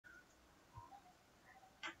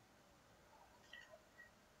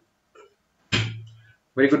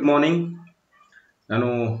Very good morning. ನಾನು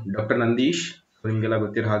doctor Nandish. ನಿಮಗೆಲ್ಲ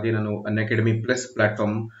ಗೊತ್ತಿರೋ ಹಾಗೆ ನಾನು ಅನ್ಅಕಾಡೆಮಿ ಪ್ಲಸ್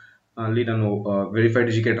ಪ್ಲಾಟ್ಫಾರ್ಮ್ ಅಲ್ಲಿ ನಾನು ವೆರಿಫೈಡ್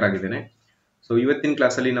ಎಜುಕೇಟರ್ ಆಗಿದ್ದೇನೆ. ಸೊ ಇವತ್ತಿನ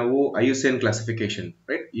ಕ್ಲಾಸಲ್ಲಿ ನಾವು IUCN classification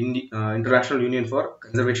right international union for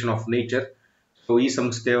conservation of nature. So ಈ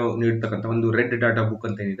ಸಂಸ್ಥೆಯು ನೀಡತಕ್ಕಂಥ ಒಂದು ರೆಡ್ ಡಾಟಾ ಬುಕ್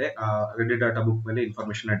ಅಂತ ಏನಿದೆ, ಆ ರೆಡ್ ಡಾಟಾ ಬುಕ್ ಮೇಲೆ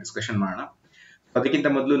ಇನ್ಫಾರ್ಮೇಶನ್ ಡಿಸ್ಕಷನ್ ಮಾಡೋಣ. ಅದಕ್ಕಿಂತ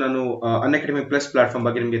ಮೊದಲು ನಾನು ಅನ್ಅಕಾಡೆಮಿ ಪ್ಲಸ್ ಪ್ಲಾಟ್ಫಾರ್ಮ್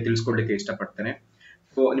ಬಗ್ಗೆ ನಿಮಗೆ ತಿಳಿಸ್ಕೊಡ್ಲಿಕ್ಕೆ ಇಷ್ಟಪಡ್ತೇನೆ.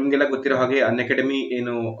 ಸೊ ನಿಮಗೆಲ್ಲ ಗೊತ್ತಿರೋ ಹಾಗೆ ಅನ್ಅಕಾಡೆಮಿ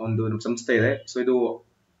ಏನು ಒಂದು ನಮ್ಮ ಸಂಸ್ಥೆ ಇದೆ. ಸೊ ಇದು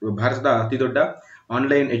ಭಾರತದ ಅತಿ ದೊಡ್ಡ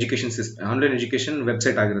ಆನ್ಲೈನ್ ಎಜುಕೇಶನ್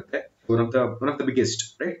ವೆಬ್ಸೈಟ್ ಆಗಿರುತ್ತೆ. One of the biggest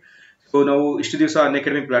right. So ನಾವು ಇಷ್ಟು ದಿವಸ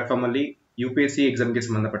ಅನ್ಅಕಾಡೆಮಿ ಪ್ಲಾಟ್ಫಾರ್ಮ್ ಅಲ್ಲಿ UPSC ಎಕ್ಸಾಮ್ಗೆ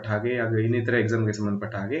ಸಂಬಂಧಪಟ್ಟ ಹಾಗೆ ಹಾಗೂ ಇನ್ನಿತರ ಎಕ್ಸಾಮ್ಗೆ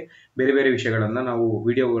ಸಂಬಂಧಪಟ್ಟ ಹಾಗೆ ಬೇರೆ ಬೇರೆ ವಿಷಯಗಳನ್ನ ನಾವು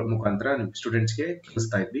ವಿಡಿಯೋ ಮುಖಾಂತರ ಸ್ಟೂಡೆಂಟ್ಸ್ಗೆ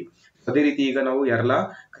ಕಲಿಸ್ತಾ ಇದ್ವಿ. ಅದೇ ರೀತಿ ಈಗ ನಾವು ಯಾರೆಲ್ಲ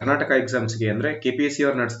ಕರ್ನಾಟಕ ಎಕ್ಸಾಮ್ಸ್ಗೆ ಅಂದ್ರೆ KPSC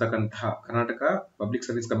ಅವರು ನಡೆಸತಕ್ಕಂತಹ Karnataka public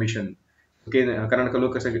service commission, Karnataka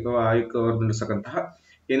ಲೋಕಸೇವಾ ಆಯೋಗ ಅವರು ನಡೆಸತಕ್ಕಂತಹ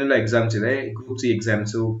ಏನೆಲ್ಲ ಎಕ್ಸಾಮ್ಸ್ ಇದೆ, group C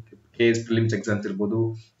exams, KS prelims exams ಇರ್ಬೋದು,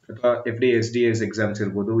 ಅಥವಾ FD SDS ಎಕ್ಸಾಮ್ಸ್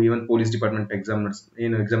ಇರ್ಬೋದು, ಈವನ್ ಪೊಲೀಸ್ ಡಿಪಾರ್ಟ್ಮೆಂಟ್ ಎಕ್ಸಾಮ್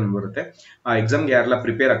ಏನು ಎಕ್ಸಾಮ್ ಬರುತ್ತೆ, ಆ ಎಕ್ಸಾಮ್ಗೆ ಯಾರೆಲ್ಲ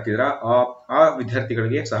ಪ್ರಿಪೇರ್ ಆಗ್ತಿದ್ರ ಆ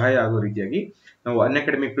ವಿದ್ಯಾರ್ಥಿಗಳಿಗೆ ಸಹಾಯ ಆಗೋ ರೀತಿಯಾಗಿ ನಾವು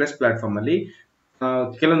ಅನ್ಅಕಾಡೆಮಿ ಪ್ಲಸ್ ಪ್ಲಾಟ್ಫಾರ್ಮ್ ಅಲ್ಲಿ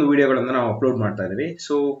ಕೆಲವೊಂದು ವಿಡಿಯೋಗಳನ್ನ ನಾವು ಅಪ್ಲೋಡ್ ಮಾಡ್ತಾ ಇದ್ದೀವಿ.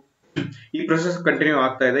 ಸೊ ಈ ಪ್ರೊಸೆಸ್ ಕಂಟಿನ್ಯೂ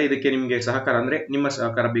ಆಗ್ತಾ ಇದೆ. ಇದಕ್ಕೆ ನಿಮಗೆ ಸಹಕಾರ ಅಂದ್ರೆ ನಿಮ್ಮ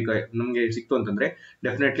ಸಹಕಾರ ನಮಗೆ ಸಿಕ್ತು ಅಂತಂದ್ರೆ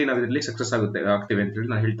ಡೆಫಿನೆಟ್ಲಿ ನಾವು ಇದರಲ್ಲಿ ಸಕ್ಸಸ್ ಆಗ್ತೇವೆ ಅಂತ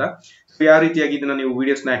ಹೇಳಿ ನಾನು ಹೇಳ್ತಾ, ಸೊ ಯಾವ ರೀತಿಯಾಗಿ ಇದನ್ನ ನೀವು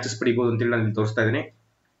ವಿಡಿಯೋಸ್ನ ಆಕ್ಸೆಸ್ ಪಡಿಬಹುದು ಅಂತ ಹೇಳಿ ನಾನು ತೋರಿಸ್ತಾ ಇದ್ದೀನಿ.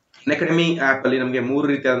 ಅನ್ಅಕಾಡೆಮಿ ಆಪ್ ಅಲ್ಲಿ ನಮಗೆ 3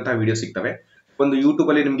 ರೀತಿಯಾದಂತಹ ವಿಡಿಯೋ ಸಿಗ್ತವೆ. ಒಂದು ಯೂಟ್ಯೂಬ್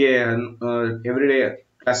ಅಲ್ಲಿ ನಿಮಗೆ ಎವ್ರಿ ಡೇ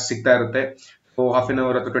ಕ್ಲಾಸ್ ಸಿಗ್ತಾ ಇರುತ್ತೆ. ಸೊ ಹಾಫ್ ಅನ್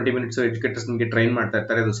ಅವರ್ ಅಥವಾ 20 ಮಿನಿಟ್ಸ್ ಎಜುಕೇಟರ್ಸ್ ನಿಮಗೆ ಟ್ರೈನ್ ಮಾಡ್ತಾ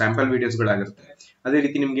ಇರ್ತಾರೆ. ಅದು ಸ್ಯಾಂಪಲ್ ವಿಡಿಯೋಸ್ಗಳಾಗಿರುತ್ತೆ. ಅದೇ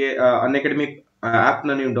ರೀತಿ ನಿಮಗೆ ಅನ್ಅಕಾಡೆಮಿ ಆಪ್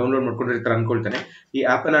ನ ನೀವು ಡೌನ್ಲೋಡ್ ಮಾಡ್ಕೊಂಡಿರ್ತಾರೆ ಅನ್ಕೊಳ್ತೇನೆ. ಈ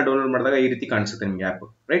ಆಪ್ ಅನ್ನ ಡೌನ್ಲೋಡ್ ಮಾಡಿದಾಗ ಈ ರೀತಿ ಕಾಣಿಸುತ್ತೆ ನಿಮಗೆ ಆಪ್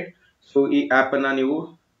ರೈಟ್. ಸೊ ಈ ಆಪ್ ಅನ್ನ ನೀವು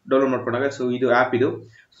ಡೌನ್ಲೋಡ್ ಮಾಡ್ಕೊಂಡಾಗ, ಸೊ ಇದು ಆಪ್ ಇದು.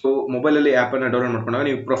 ಸೊ ಮೊಬೈಲ್ ಅಲ್ಲಿ ಆಪ್ ಅನ್ನ ಡೌನ್ಲೋಡ್ ಮಾಡ್ಕೊಂಡಾಗ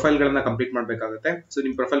ನೀವು ಪ್ರೊಫೈಲ್ ಗಳನ್ನ ಕಂಪ್ಲೀಟ್ ಮಾಡಬೇಕಾಗುತ್ತೆ. ಸೊ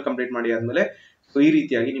ನಿಮ್ ಪ್ರೊಫೈಲ್ ಕಂಪ್ಲೀಟ್ ಮಾಡಿ ಆದ್ಮೇಲೆ ಸೊ ಈ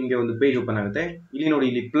ರೀತಿಯಾಗಿ ನಿಮಗೆ ಒಂದು ಪೇಜ್ ಓಪನ್ ಆಗುತ್ತೆ. ಇಲ್ಲಿ ನೋಡಿ,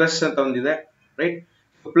 ಇಲ್ಲಿ ಪ್ಲಸ್ ಅಂತ ಒಂದಿದೆ ರೈಟ್.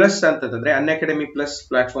 ಪ್ಲಸ್ ಅಂತಂದ್ರೆ ಅನ್ಅಕಾಡೆಮಿ ಪ್ಲಸ್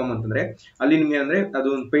ಪ್ಲಾಟ್ಫಾರ್ಮ್ ಅಂತಂದ್ರೆ ಅಲ್ಲಿ ನಿಮ್ಗೆ ಅಂದ್ರೆ ಅದು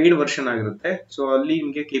ಒಂದು ಪೇಯ್ಡ್ ವರ್ಷನ್ ಆಗಿರುತ್ತೆ. ಸೊ ಅಲ್ಲಿ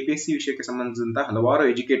ನಿಮಗೆ KPSC ವಿಷಯಕ್ಕೆ ಸಂಬಂಧಿಸಿದಂತ ಹಲವಾರು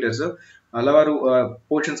ಎಜುಕೇಟರ್ಸ್ ಹಲವಾರು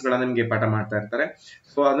ಪೋರ್ಷನ್ಸ್ ಗಳನ್ನ ನಿಮಗೆ ಪಾಠ ಮಾಡ್ತಾ ಇರ್ತಾರೆ.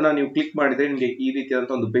 ಸೊ ಅದನ್ನ ನೀವು ಕ್ಲಿಕ್ ಮಾಡಿದ್ರೆ ನಿಮಗೆ ಈ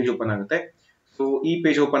ರೀತಿಯಾದಂತ ಒಂದು ಪೇಜ್ ಓಪನ್ ಆಗುತ್ತೆ. ಸೊ ಈ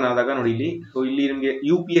ಪೇಜ್ ಓಪನ್ ಆದಾಗ ನೋಡಿ ಇಲ್ಲಿ, ಸೊ ಇಲ್ಲಿ ನಿಮಗೆ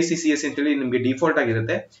UPSC CS ಅಂತ ಹೇಳಿ ನಿಮಗೆ ಡಿಫಾಲ್ಟ್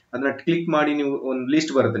ಆಗಿರುತ್ತೆ. ಅದನ್ನ ಕ್ಲಿಕ್ ಮಾಡಿ ನೀವು ಒಂದು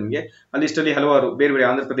ಲಿಸ್ಟ್ ಬರುತ್ತೆ ನಿಮಗೆ. ಆ ಲಿಸ್ಟ್ ಅಲ್ಲಿ ಹಲವಾರು ಬೇರೆ ಬೇರೆ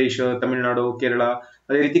ಆಂಧ್ರ ಪ್ರದೇಶ, ತಮಿಳುನಾಡು, ಕೇರಳ,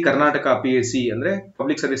 ಅದೇ ರೀತಿ ಕರ್ನಾಟಕ PSC ಅಂದ್ರೆ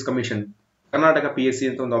public service commission Karnataka PSC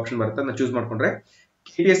ಅಂತ ಒಂದು ಆಪ್ಷನ್ ಬರುತ್ತೆ. ಅದನ್ನ ಚೂಸ್ ಮಾಡ್ಕೊಂಡ್ರೆ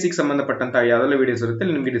KPSC ಗೆ ಸಂಬಂಧಪಟ್ಟಂತ ಯಾವೆಲ್ಲ ವಿಡಿಯೋಸ್ ಇರುತ್ತೆ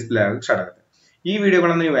ನಿಮಗೆ ಡಿಸ್ಪ್ಲೇ ಆಗಕ್ಕೆ ಸ್ಟಾರ್ಟ್ ಆಗುತ್ತೆ. ಈ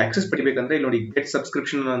ವಿಡಿಯೋಗಳನ್ನ ನೀವು ಆಕ್ಸೆಸ್ ಪಡಿಬೇಕಂದ್ರೆ ಇಲ್ಲಿ ನೋಡಿ ಗೆಟ್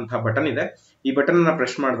ಸಬ್ಸ್ಕ್ರಿಪ್ಷನ್ ಅಂತ ಬಟನ್ ಇದೆ. ಈ ಬಟನ್ ಅನ್ನ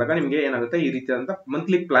ಪ್ರೆಸ್ ಮಾಡಿದಾಗ ನಿಮಗೆ ಏನಾಗುತ್ತೆ, ಈ ರೀತಿಯಾದಂತ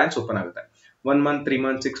ಮಂತ್ಲಿ ಪ್ಲಾನ್ಸ್ ಓಪನ್ ಆಗುತ್ತೆ. 1 month, 3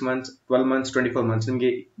 month, 6 months, 12 months, 24 months ನಿಮಗೆ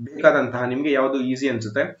ಬೇಕಾದಂತಹ ನಿಮಗೆ ಯಾವುದು ಈಸಿ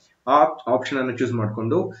ಅನ್ಸುತ್ತೆ ಆ ಆಪ್ಷನ್ ಅನ್ನು ಚೂಸ್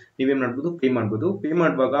ಮಾಡ್ಕೊಂಡು ನೀವೇನ್ ಮಾಡ್ಬೋದು, ಪೇ ಮಾಡ್ಬೋದು. ಪೇ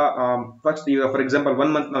ಮಾಡುವಾಗ ಫಸ್ಟ್ ಈಗ ಫಾರ್ ಎಕ್ಸಾಂಪಲ್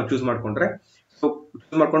 1 ಮಂತ್ ನಾವು ಚೂಸ್ ಮಾಡ್ಕೊಂಡ್ರೆ, ಸೊ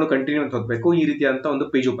ಚೂಸ್ ಮಾಡ್ಕೊಂಡು ಕಂಟಿನ್ಯೂ ಅಂತ ಹೋಗ್ಬೇಕು. ಈ ರೀತಿಯಾದಂತ ಒಂದು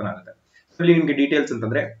ಪೇಜ್ ಓಪನ್ ಆಗುತ್ತೆ. ಇಲ್ಲಿ ನಿಮಗೆ ಡೀಟೇಲ್ಸ್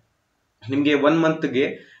ಅಂತಂದ್ರೆ ನಿಮಗೆ 1 ಮಂತ್ಗೆ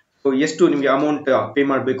ಸೊ ಎಷ್ಟು ನಿಮಗೆ ಅಮೌಂಟ್ ಪೇ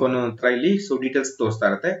ಮಾಡಬೇಕು ಅನ್ನೋ ತರ ಇಲ್ಲಿ ಸೊ ಡೀಟೇಲ್ಸ್ ತೋರಿಸ್ತಾ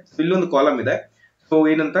ಇರುತ್ತೆ. ಸೊ ಇಲ್ಲೊಂದು ಕಾಲಮ್ ಇದೆ. ಸೊ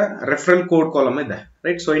ಏನಂತ ರೆಫರಲ್ ಕೋಡ್ ಕಾಲಮ್ ಇದೆ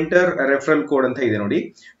right. So enter referral code ಅಂತ ಇದೆ ನೋಡಿ.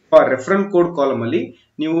 ಆ ರೆಫರಲ್ ಕೋಡ್ ಕಾಲಮ್ ಅಲ್ಲಿ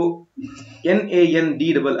ನೀವು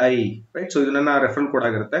NANDII ರೈಟ್. ಸೊ ಇದು ನನ್ನ ರೆಫರಲ್ ಕೋಡ್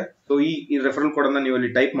ಆಗಿರುತ್ತೆ. ಸೊ ಈ ರೆಫರಲ್ ಕೋಡ್ ಅನ್ನ ನೀವು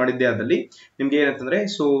ಅಲ್ಲಿ ಟೈಪ್ ಮಾಡಿದ್ದೆ ಆದಲ್ಲಿ ನಿಮ್ಗೆ ಏನಂತಂದ್ರೆ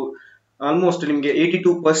ಸೊ ಆಲ್ಮೋಸ್ಟ್ ನಿಮ್ಗೆ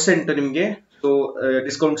 82% ನಿಮ್ಗೆ ಸೊ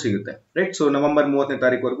ಡಿಸ್ಕೌಂಟ್ ಸಿಗುತ್ತೆ ರೈಟ್. ಸೊ ನವೆಂಬರ್ 30ನೇ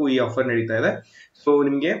ತಾರೀಕುವರೆಗೂ ಈ ಆಫರ್ ನಡೀತಾ ಇದೆ. ಸೊ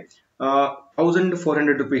ನಿಮ್ಗೆ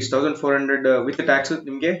 1400 rupees 1400 ವಿತ್ ಟ್ಯಾಕ್ಸ್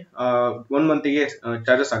ನಿಮ್ಗೆ 1 ಮಂತ್ಗೆ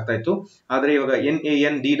ಚಾರ್ಜಸ್ ಆಗ್ತಾ ಇತ್ತು. ಆದ್ರೆ ಇವಾಗ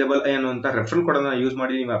NANDII ಅನ್ನುವಂತ ರೆಫರಲ್ ಕೋಡ್ ಅನ್ನ ಯೂಸ್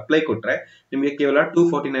ಮಾಡಿ ನೀವು ಅಪ್ಲೈ ಕೊಟ್ರೆ ನಿಮಗೆ ಕೇವಲ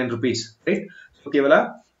 249 rupees ರೈಟ್. ಸೊ ಕೇವಲ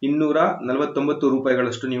 249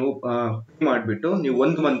 ರೂಪಾಯಿಗಳಷ್ಟು ನೀವು ಪೇ ಮಾಡಿಬಿಟ್ಟು ನೀವು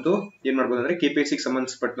 1 ಮಂತ್ ಏನ್ ಮಾಡ್ಬೋದು ಅಂದ್ರೆ KPSC ಗೆ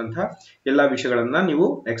ಸಂಬಂಧಿಸಿಪಟ್ಟಂತಹ ಎಲ್ಲಾ ವಿಷಯಗಳನ್ನ ನೀವು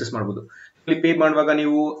ಆಕ್ಸೆಸ್ ಮಾಡಬಹುದು. ಇಲ್ಲಿ ಪೇ ಮಾಡುವಾಗ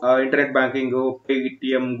ನೀವು internet banking,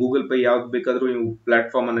 Paytm, Google pay ಯಾವ್ದು ಬೇಕಾದ್ರೂ ನೀವು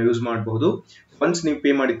ಪ್ಲಾಟ್ಫಾರ್ಮ್ ಅನ್ನು ಯೂಸ್ ಮಾಡಬಹುದು. ಒನ್ಸ್ ನೀವು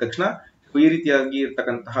ಪೇ ಮಾಡಿದ ತಕ್ಷಣ ಈ ರೀತಿಯಾಗಿ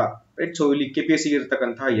ಇರ್ತಕ್ಕಂತಹ ರೈಟ್. ಸೊ ಇಲ್ಲಿ KPSC ಗೆ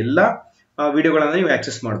ಇರ್ತಕ್ಕಂತಹ ಎಲ್ಲಾ ವಿಡಿಯೋಗಳನ್ನ ನೀವು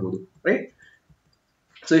ಆಕ್ಸೆಸ್ ಮಾಡಬಹುದು ರೈಟ್.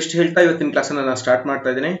 ಸೊ ಇಷ್ಟು ಹೇಳ್ತಾ ಇವತ್ತಿನ ಕ್ಲಾಸ್ ಅನ್ನ ನಾನು ಸ್ಟಾರ್ಟ್ ಮಾಡ್ತಾ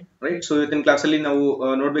ಇದ್ದೇನೆ ರೈಟ್. ಸೊ ಇವತ್ತಿನ ಕ್ಲಾಸ್ ಅಲ್ಲಿ ನಾವು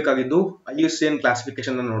ನೋಡ್ಬೇಕಾಗಿದ್ದು IUCN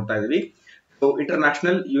ಕ್ಲಾಸಿಫಿಕೇಶನ್ ಅನ್ನು ನೋಡ್ತಾ ಇದೀವಿ. So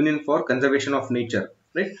international union for conservation of nature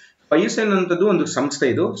right. IUCN ಅಂತದ್ದು ಒಂದು ಸಂಸ್ಥೆ.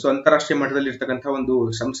 ಇದು ಸೊ ಅಂತಾರಾಷ್ಟ್ರೀಯ ಮಟ್ಟದಲ್ಲಿ ಇರ್ತಕ್ಕಂತಹ ಒಂದು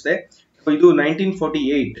ಸಂಸ್ಥೆ. ಸೊ ಇದು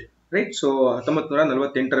 1948 ರೈಟ್. ಸೊ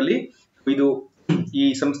 1948ರಲ್ಲಿ ಇದು ಈ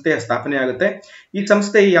ಸಂಸ್ಥೆಯ ಸ್ಥಾಪನೆ ಆಗುತ್ತೆ. ಈ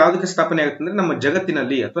ಸಂಸ್ಥೆ ಯಾವುದಕ್ಕೆ ಸ್ಥಾಪನೆ ಆಗುತ್ತೆ ಅಂದ್ರೆ ನಮ್ಮ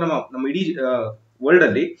ಜಗತ್ತಿನಲ್ಲಿ ಅಥವಾ ನಮ್ಮ ಇಡೀ ವರ್ಲ್ಡ್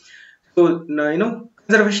ಅಲ್ಲಿ ಸೊ ಏನು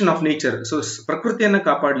conservation of nature, so ಪ್ರಕೃತಿಯನ್ನ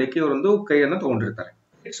ಕಾಪಾಡಲಿಕ್ಕೆ ಇವರೊಂದು ಕೈಯನ್ನ ತಗೊಂಡಿರ್ತಾರೆ.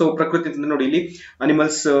 So ಪ್ರಕೃತಿ ನೋಡಿ, ಇಲ್ಲಿ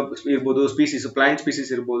ಅನಿಮಲ್ಸ್ ಇರ್ಬೋದು, ಸ್ಪೀಸೀಸ್, ಪ್ಲಾಂಟ್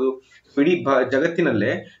ಸ್ಪೀಸೀಸ್ ಇರ್ಬೋದು. ಇಡೀ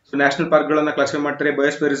ಜಗತ್ತಿನಲ್ಲೇ ಸೊ ನ್ಯಾಷನಲ್ ಪಾರ್ಕ್ ಗಳನ್ನ ಕ್ಲಾಸಿಫೈ ಮಾಡ್ತಾರೆ,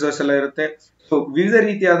 ಬಯೋಸ್ಫಿಯರ್ ರಿಸರ್ವ್ಸ್ ಎಲ್ಲ ಇರುತ್ತೆ. ಸೊ ವಿವಿಧ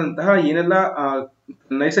ರೀತಿಯಾದಂತಹ ಏನೆಲ್ಲ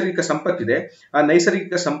ನೈಸರ್ಗಿಕ ಸಂಪತ್ತಿದೆ ಆ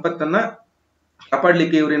ನೈಸರ್ಗಿಕ ಸಂಪತ್ತನ್ನ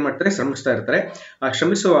ಕಾಪಾಡಲಿಕ್ಕೆ ಇವ್ರು ಏನ್ ಮಾಡ್ತಾರೆ, ಶ್ರಮಿಸ್ತಾ ಇರ್ತಾರೆ. ಆ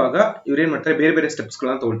ಶ್ರಮಿಸುವಾಗ ಇವ್ರು ಏನ್ ಮಾಡ್ತಾರೆ, ಬೇರೆ ಬೇರೆ ಸ್ಟೆಪ್ಸ್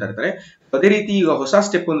ಗಳನ್ನ ತಗೊಳ್ತಾ ಇರ್ತಾರೆ. ಅದೇ ರೀತಿ ಈಗ ಹೊಸ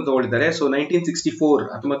ಸ್ಟೆಪ್ ಒಂದು ತಗೊಳ್ಳಿದ್ದಾರೆ. ಸೊ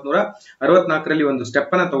 1964 ಒಂದು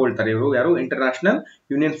ಸ್ಟೆಪ್ ಅನ್ನ ತಗೊಳ್ತಾರೆ ಇವರು. ಯಾರು? International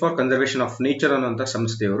union for conservation of nature ಅನ್ನುವಂತ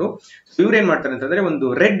ಸಂಸ್ಥೆಯವರು. ಇವ್ರು ಏನ್ ಮಾಡ್ತಾರೆ ಅಂತಂದ್ರೆ ಒಂದು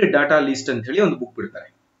ರೆಡ್ ಡಾಟಾ ಲಿಸ್ಟ್ ಅಂತ ಹೇಳಿ ಒಂದು ಬುಕ್ ಬಿಡ್ತಾರೆ.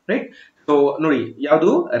 ರೈಟ್. ಸೊ ನೋಡಿ,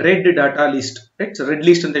 ಯಾವುದು? Red data list. Right. Red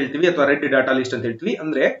list ಅಂತ ಹೇಳ್ತೀವಿ ಅಥವಾ ರೆಡ್ ಡಾಟಾ ಲಿಸ್ಟ್ ಅಂತ ಹೇಳ್ತೀವಿ.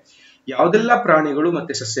 ಅಂದ್ರೆ ಯಾವ್ದೆಲ್ಲ ಪ್ರಾಣಿಗಳು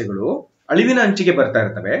ಮತ್ತೆ ಸಸ್ಯಗಳು ಅಳಿವಿನ ಅಂಚಿಗೆ ಬರ್ತಾ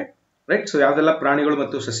ಇರ್ತವೆ. ರೈಟ್. ಸೊ ಯಾವ್ದೆಲ್ಲ ಪ್ರಾಣಿಗಳು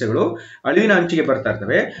ಮತ್ತು ಸಸ್ಯಗಳು ಅಳಿವಿನ ಅಂಚಿಗೆ ಬರ್ತಾ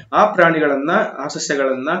ಇರ್ತವೆ, ಆ ಪ್ರಾಣಿಗಳನ್ನ ಆ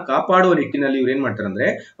ಸಸ್ಯಗಳನ್ನ ಕಾಪಾಡುವ ನಿಟ್ಟಿನಲ್ಲಿ ಇವ್ರು ಏನ್ ಮಾಡ್ತಾರೆ ಅಂದ್ರೆ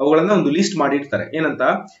ಅವುಗಳನ್ನ ಒಂದು ಲಿಸ್ಟ್ ಮಾಡಿರ್ತಾರೆ. ಏನಂತ?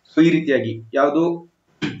 ಸೊ ಈ ರೀತಿಯಾಗಿ ಯಾವುದು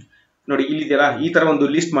ನೋಡಿ ಇಲ್ಲಿದೆಯಲ್ಲ, ಈ ತರ ಒಂದು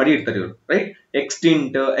ಲಿಸ್ಟ್ ಮಾಡಿ ಇರ್ತಾರೆ ಇವರು. ರೈಟ್.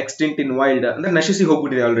 ಎಕ್ಸ್ಟಿಂಟ್ ಇನ್ ವೈಲ್ಡ್ ಅಂದ್ರೆ ನಶಿಸಿ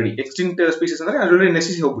ಹೋಗ್ಬಿಟ್ಟಿದೆ ಆಲ್ರೆಡಿ. ಎಕ್ಸ್ಟಿಂಟ್ ಸ್ಪೀಸೀಸ್ ಅಂದ್ರೆ ಆಲ್ರೆಡಿ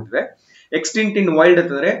ನಶಿಸಿ ಹೋಗ್ಬಿಟ್ಟಿದೆ. ಎಕ್ಸ್ಟಿಂಟ್ ಇನ್ ವೈಲ್ಡ್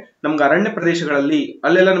ಅಂತಂದ್ರೆ ನಮ್ಗೆ ಅರಣ್ಯ ಪ್ರದೇಶಗಳಲ್ಲಿ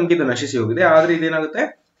ಅಲ್ಲೆಲ್ಲ ನಮ್ಗೆ ಇದು ನಶಿಸಿ ಹೋಗಿದೆ. ಆದ್ರೆ ಇದೇನಾಗುತ್ತೆ,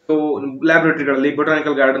 ಸೊ ಲ್ಯಾಬೊರೇಟರಿಗಳಲ್ಲಿ,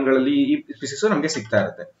 ಬೊಟಾನಿಕಲ್ ಗಾರ್ಡನ್ ಗಳಲ್ಲಿ ಈ ಸ್ಪೀಸೀಸ್ ನಮಗೆ ಸಿಗ್ತಾ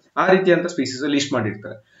ಇರುತ್ತೆ. ಆ ರೀತಿಯಂತ ಸ್ಪೀಸೀಸ್ ಲಿಸ್ಟ್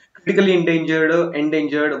ಮಾಡಿರ್ತಾರೆ. Critically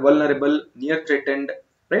endangered, vulnerable, near threatened.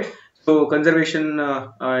 Right. So conservation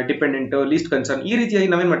dependent, list concern, ಈ ರೀತಿಯಾಗಿ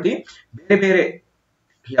ನಾವೇನ್ ಮಾಡ್ತೀವಿ, ಬೇರೆ ಬೇರೆ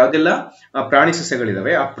ಯಾವ್ದೆಲ್ಲ ಪ್ರಾಣಿ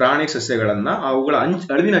ಸಸ್ಯಗಳಿದಾವೆ ಆ ಪ್ರಾಣಿ ಸಸ್ಯಗಳನ್ನ ಅವುಗಳ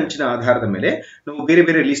ಅಳಿವಿನ ಅಂಚಿನ ಆಧಾರದ ಮೇಲೆ ನಾವು ಬೇರೆ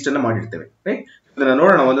ಬೇರೆ ಲಿಸ್ಟ್ ಅನ್ನ ಮಾಡಿರ್ತೇವೆ. ರೈಟ್. ಅದನ್ನ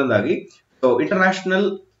ನೋಡೋಣ ಒಂದೊಂದಾಗಿ. So international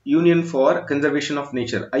union for conservation of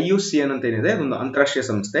nature, IUCN ಅಂತ ಏನಿದೆ, ಒಂದು ಅಂತಾರಾಷ್ಟ್ರೀಯ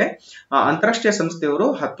ಸಂಸ್ಥೆ. ಆ ಅಂತಾರಾಷ್ಟ್ರೀಯ ಸಂಸ್ಥೆಯವರು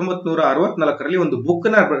 1964 ಒಂದು ಬುಕ್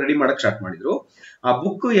ನ ರೆಡಿ ಮಾಡಕ್ ಸ್ಟಾರ್ಟ್ ಮಾಡಿದ್ರು. ಆ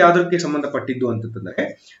ಬುಕ್ ಯಾವ್ದಕ್ಕೆ ಸಂಬಂಧಪಟ್ಟಿದ್ದು ಅಂತಂದ್ರೆ,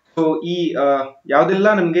 ಸೊ ಈ ಯಾವ್ದೆಲ್ಲ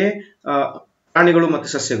ನಮ್ಗೆ ಪ್ರಾಣಿಗಳು ಮತ್ತು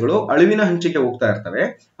ಸಸ್ಯಗಳು ಅಳಿವಿನ ಹಂಚಿಗೆ ಹೋಗ್ತಾ ಇರ್ತವೆ,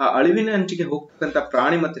 ಆ ಅಳಿವಿನ ಹಂಚಿಗೆ ಹೋಗ್ತಕ್ಕಂಥ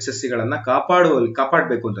ಪ್ರಾಣಿ ಮತ್ತು ಸಸ್ಯಗಳನ್ನ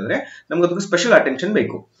ಕಾಪಾಡಬೇಕು ಅಂತಂದ್ರೆ ನಮ್ಗೆ ಅದಕ್ಕೆ ಸ್ಪೆಷಲ್ ಅಟೆನ್ಷನ್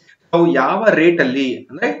ಬೇಕು. ಅವು ಯಾವ ರೇಟ್ ಅಲ್ಲಿ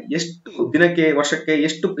ಅಂದ್ರೆ ಎಷ್ಟು ದಿನಕ್ಕೆ, ವರ್ಷಕ್ಕೆ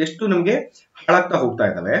ಎಷ್ಟು ನಮ್ಗೆ ಹಾಳಾಗ್ತಾ ಹೋಗ್ತಾ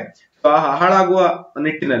ಇದಾವೆ, ಆ ಹಾಳಾಗುವ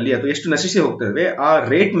ನಿಟ್ಟಿನಲ್ಲಿ ಅಥವಾ ಎಷ್ಟು ನಶಿಸಿ ಹೋಗ್ತಾ ಇದಾವೆ ಆ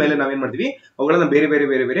ರೇಟ್ ಮೇಲೆ ನಾವೇನ್ ಮಾಡ್ತೀವಿ, ಅವುಗಳನ್ನ ಬೇರೆ ಬೇರೆ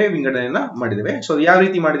ಬೇರೆ ಬೇರೆ ವಿಂಗಡಣೆಯನ್ನ ಮಾಡಿದ್ದೇವೆ. ಸೊ ಯಾವ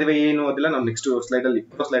ರೀತಿ ಮಾಡಿದ್ದೇವೆ ಏನು ಅದೆಲ್ಲ ನಾವು ನೆಕ್ಸ್ಟ್ ಸ್ಲೈಡ್ ಅಲ್ಲಿ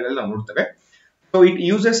ನಾವು ನೋಡ್ತೇವೆ. So it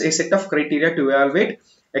uses A set of criteria to ಎವಾಲ್ಯುಯೇಟ್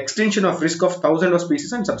extension of risk of thousand of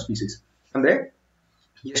species and sub species. ಅಂದ್ರೆ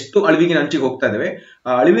ಎಷ್ಟು ಅಳಿವಿನ ಹಂಚಿಗೆ ಹೋಗ್ತಾ ಇದಾವೆ,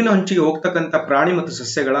 ಆ ಅಳಿವಿನ ಹಂಚಿಗೆ ಹೋಗ್ತಕ್ಕಂಥ ಪ್ರಾಣಿ ಮತ್ತು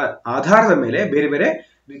ಸಸ್ಯಗಳ ಆಧಾರದ ಮೇಲೆ ಬೇರೆ ಬೇರೆ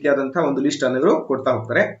ರೀತಿಯಾದಂತಹ ಒಂದು ಲಿಸ್ಟ್ ಅನ್ನು ಇವರು ಕೊಡ್ತಾ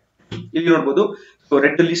ಹೋಗ್ತಾರೆ. ಇಲ್ಲಿ ನೋಡಬಹುದು. ಸೊ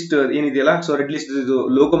ರೆಡ್ ಲಿಸ್ಟ್ ಏನಿದೆಯಲ್ಲ, ಸೊ ರೆಡ್ ಲಿಸ್ಟ್ ಇದು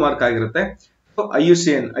ಲೋಗೋ ಮಾರ್ಕ್ ಆಗಿರುತ್ತೆ.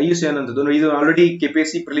 IUCN ಅಂತದ್ದು ಇದು ಆಲ್ರೆಡಿ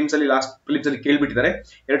KPSC ಪ್ರಿಲಿಮ್ಸ್ ಅಲ್ಲಿ ಕೇಳ್ಬಿಟ್ಟಿದ್ದಾರೆ.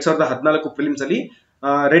 2014 ಪ್ರಿಲಿಮ್ಸ್ ಅಲ್ಲಿ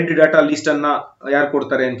ರೆಡ್ ಡಾಟಾ ಲಿಸ್ಟ್ ಅನ್ನ ಯಾರು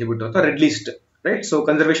ಕೊಡ್ತಾರೆ ಅಂತ ಹೇಳ್ಬಿಟ್ಟು, ಅಥವಾ red list. Right. So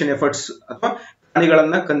conservation efforts ಅಥವಾ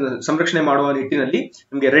ಪ್ರಾಣಿಗಳನ್ನ ಸಂರಕ್ಷಣೆ ಮಾಡುವ ನಿಟ್ಟಿನಲ್ಲಿ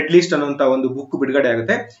ನಿಮಗೆ ರೆಡ್ ಲಿಸ್ಟ್ ಅನ್ನುವಂತ ಒಂದು ಬುಕ್ ಬಿಡುಗಡೆ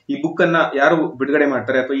ಆಗುತ್ತೆ. ಈ ಬುಕ್ ಅನ್ನ ಯಾರು ಬಿಡುಗಡೆ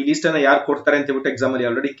ಮಾಡ್ತಾರೆ ಅಥವಾ ಈ ಲಿಸ್ಟ್ ಅನ್ನ ಯಾರು ಕೊಡ್ತಾರೆ ಅಂತ ಹೇಳ್ಬಿಟ್ಟು ಎಕ್ಸಾಮ್ ಅಲ್ಲಿ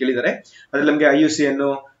ಆಲ್ರೆಡಿ ಕೇಳಿದ್ದಾರೆ. ಅದ್ರಲ್ಲಿ ನಮಗೆ IUCN,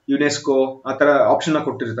 ಯುನೆಸ್ಕೋ ಆ ತರ ಆಪ್ಷನ್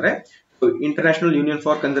ಕೊಟ್ಟಿರ್ತಾರೆ. International union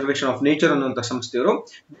for conservation of nature ಅನ್ನುವಂತ ಸಂಸ್ಥೆಯವರು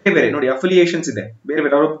ಬೇರೆ ಬೇರೆ ನೋಡಿ ಅಫಿಲಿಯೇಷನ್ಸ್ ಇದೆ, ಬೇರೆ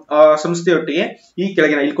ಬೇರೆ ಅವರು ಆ ಸಂಸ್ಥೆಯೊಟ್ಟಿಗೆ ಈ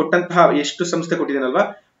ಕೆಳಗಿನ ಇಲ್ಲಿ ಕೊಟ್ಟಂತಹ ಎಷ್ಟು ಸಂಸ್ಥೆ ಕೊಟ್ಟಿದ್ದೇನಲ್ವಾ,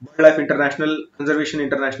 bird life international, conservation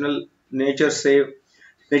international, nature serve,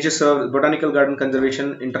 botanical garden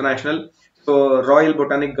conservation international, so royal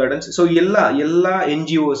ಬೊಟಾನಿಕ್ gardens. So ಎಲ್ಲ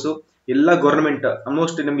NGOs, ಎಲ್ಲ ಗವರ್ಮೆಂಟ್,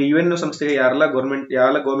 ಆಲ್ಮೋಸ್ಟ್ ನಮಗೆ UN ಸಂಸ್ಥೆಗೆ ಯಾರೆಲ್ಲ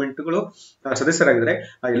ಗವರ್ಮೆಂಟ್ಗಳು ಸದಸ್ಯರಾಗಿದ್ದಾರೆ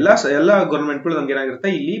ಆ ಎಲ್ಲ ಗವರ್ಮೆಂಟ್ಗಳು ನಮ್ಗೆ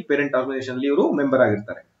ಏನಾಗಿರುತ್ತೆ, ಇಲ್ಲಿ ಪೇರೆಂಟ್ ಆರ್ಗನೈಸೇಷನ್ ಅಲ್ಲಿ ಇವರು ಮೆಂಬರ್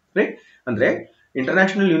ಆಗಿರ್ತಾರೆ. ರೈಟ್. ಅಂದ್ರೆ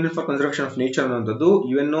international union for conservation of nature ಅನ್ನುವಂಥದ್ದು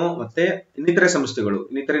UNO ಮತ್ತೆ ಇನ್ನಿತರೆ ಸಂಸ್ಥೆಗಳು,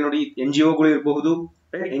 ಇನ್ನಿತರೆ ನೋಡಿ NGOಗಳು ಇರಬಹುದು.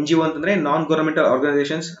 NGO ಅಂತಂದ್ರೆ ನಾನ್ ಗವರ್ಮೆಂಟಲ್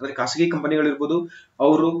ಆರ್ಗನೈಸೇಷನ್ಸ್, ಅಂದ್ರೆ ಖಾಸಗಿ ಕಂಪನಿಗಳು ಇರ್ಬೋದು.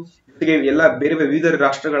 ಅವರು ಜೊತೆಗೆ ಎಲ್ಲ ಬೇರೆ ಬೇರೆ ವಿವಿಧ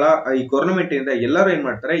ರಾಷ್ಟ್ರಗಳ ಈ ಗವರ್ಮೆಂಟ್ ಇಂದ ಎಲ್ಲರೂ ಏನ್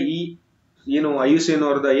ಮಾಡ್ತಾರೆ, ಈ ಏನು IUCN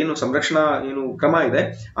ಅವರದ ಏನು ಸಂರಕ್ಷಣಾ ಏನು ಕ್ರಮ ಇದೆ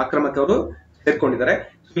ಆ ಕ್ರಮಕ್ಕೆ ಅವರು ಸೇರ್ಕೊಂಡಿದ್ದಾರೆ.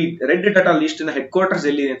 ಈ ರೆಡ್ ಡಾಟಾ ಲಿಸ್ಟ್ ನ ಹೆಡ್ ಕ್ವಾರ್ಟರ್ಸ್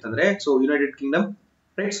ಎಲ್ಲಿ ಅಂತಂದ್ರೆ, so United Kingdom.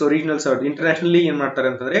 Right. So regional serve internationally ಏನ್ ಮಾಡ್ತಾರೆ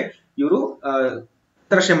ಅಂತಂದ್ರೆ ಇವರು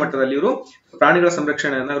ಅಂತಾರಾಷ್ಟ್ರೀಯ ಮಟ್ಟದಲ್ಲಿ ಇವರು ಪ್ರಾಣಿಗಳ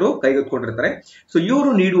ಸಂರಕ್ಷಣೆಯನ್ನ ಅವರು ಕೈಗೆತ್ತಿಕೊಂಡಿರ್ತಾರೆ. ಸೊ ಇವರು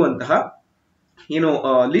ನೀಡುವಂತಹ ಏನು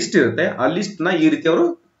ಲಿಸ್ಟ್ ಇರುತ್ತೆ ಆ ಲಿಸ್ಟ್ ನ ಈ ರೀತಿ ಅವರು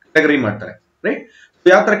ಕ್ಯಾಟಗರಿ ಮಾಡ್ತಾರೆ. ರೈಟ್.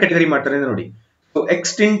 ಯಾವ ತರ ಕ್ಯಾಟಗರಿ ಮಾಡ್ತಾರೆ ಅಂದ್ರೆ ನೋಡಿ, so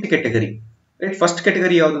extinct category. Right. First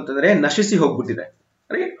category ಯಾವ್ದು ಅಂತಂದ್ರೆ ನಶಿಸಿ ಹೋಗ್ಬಿಟ್ಟಿದೆ.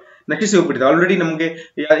 ರೈಟ್. ನಶಿಸಿ ಹೋಗ್ಬಿಟ್ಟಿದೆ ಆಲ್ರೆಡಿ, ನಮಗೆ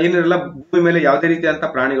ಏನಿರಲ್ಲ ಭೂಮಿ ಮೇಲೆ ಯಾವುದೇ ರೀತಿಯಂತ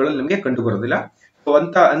ಪ್ರಾಣಿಗಳು ನಮಗೆ ಕಂಡು ಬರೋದಿಲ್ಲ. ಸೊ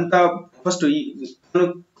ಅಂತ ಫಸ್ಟ್ ಈ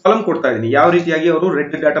ಕಾಲಮ್ ಕೊಡ್ತಾ ಇದೀನಿ ಯಾವ ರೀತಿಯಾಗಿ ಅವರು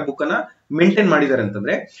ರೆಡ್ ಡಾಟಾ ಬುಕ್ ಅನ್ನ ಮೇಂಟೈನ್ ಮಾಡಿದ್ದಾರೆ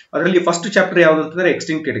ಅಂತಂದ್ರೆ, ಅದರಲ್ಲಿ ಫಸ್ಟ್ ಚಾಪ್ಟರ್ ಯಾವ್ದು ಅಂತಂದ್ರೆ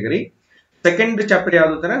ಎಕ್ಸ್ಟಿಂಕ್ಟ್ ಕ್ಯಾಟಗರಿ, ಸೆಕೆಂಡ್ ಚಾಪ್ಟರ್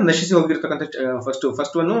ಯಾವ್ದು ಅಂತಂದ್ರೆ ನಶಿಸಿ ಹೋಗಿರ್ತಕ್ಕಂಥ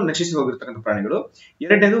ಫಸ್ಟ್ ಒಂದು ನಶಿಸಿ ಹೋಗಿರ್ತಕ್ಕಂಥ ಪ್ರಾಣಿಗಳು,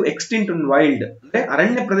 ಎರಡನೇದು ಎಕ್ಸ್ಟಿಂಕ್ಟ್ ಇನ್ ವೈಲ್ಡ್ ಅಂದ್ರೆ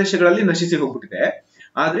ಅರಣ್ಯ ಪ್ರದೇಶಗಳಲ್ಲಿ ನಶಿಸಿ ಹೋಗ್ಬಿಟ್ಟಿದೆ.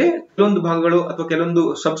 ಆದ್ರೆ ಕೆಲವೊಂದು ಭಾಗಗಳು ಅಥವಾ ಕೆಲವೊಂದು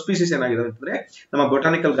ಸಬ್ ಸ್ಪೀಸೀಸ್ ಏನಾಗಿದೆ ಅಂತಂದ್ರೆ ನಮ್ಮ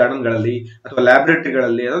ಬೊಟಾನಿಕಲ್ ಗಾರ್ಡನ್ ಗಳಲ್ಲಿ ಅಥವಾ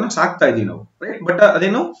ಲ್ಯಾಬೊರೇಟರಿಗಳಲ್ಲಿ ಅದನ್ನು ಸಾಕ್ತಾ ಇದೀವಿ ನಾವು. ರೈಟ್. ಬಟ್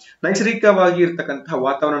ಅದೇನು ನೈಸರ್ಗಿಕವಾಗಿ ಇರ್ತಕ್ಕಂತಹ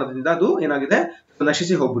ವಾತಾವರಣದಿಂದ ಅದು ಏನಾಗಿದೆ,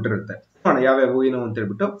 ನಶಿಸಿ ಹೋಗ್ಬಿಟ್ಟಿರುತ್ತೆ. ಯಾವ್ಯಾವ ಏನು ಅಂತ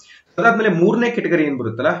ಹೇಳ್ಬಿಟ್ಟು ಅದಾದ್ಮೇಲೆ ಮೂರನೇ ಕೆಟಗರಿ ಏನ್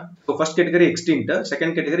ಬರುತ್ತಲ್ಲ, first category extinct,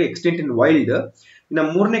 second category extinct ಇನ್ ವೈಲ್ಡ್, ಇನ್ನ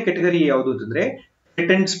ಮೂರನೇ ಕೆಟಗರಿ ಯಾವುದು ಅಂತಂದ್ರೆ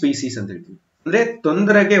ಥ್ರೆಟೆಂಡ್ ಸ್ಪೀಸೀಸ್ ಅಂತ ಹೇಳ್ತೀವಿ. ಅಂದ್ರೆ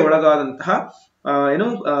ತೊಂದರೆಗೆ ಒಳಗಾದಂತಹ ಏನು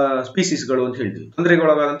ಸ್ಪೀಸೀಸ್ಗಳು ಅಂತ ಹೇಳ್ತೀವಿ. ತೊಂದರೆಗೆ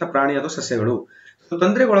ಒಳಗಾದಂತಹ ಪ್ರಾಣಿ ಅಥವಾ ಸಸ್ಯಗಳು.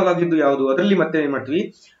 ತೊಂದರೆಗೆ ಒಳಗಾಗಿದ್ದು ಯಾವುದು, ಅದರಲ್ಲಿ ಮತ್ತೆ ಏನ್ ಮಾಡ್ತೀವಿ,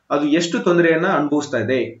 ಅದು ಎಷ್ಟು ತೊಂದರೆಯನ್ನ ಅನುಭವಿಸ್ತಾ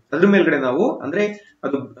ಇದೆ ಅದ್ರ ಮೇಲ್ಗಡೆ ನಾವು ಅಂದ್ರೆ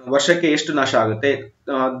ಅದು ವರ್ಷಕ್ಕೆ ಎಷ್ಟು ನಾಶ ಆಗುತ್ತೆ,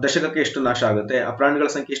 ದಶಕಕ್ಕೆ ಎಷ್ಟು ನಾಶ ಆಗುತ್ತೆ, ಆ ಪ್ರಾಣಿಗಳ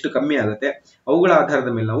ಸಂಖ್ಯೆ ಎಷ್ಟು ಕಮ್ಮಿ ಆಗುತ್ತೆ, ಅವುಗಳ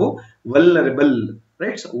ಆಧಾರದ ಮೇಲೆ ನಾವು vulnerable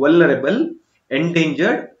rights, vulnerable,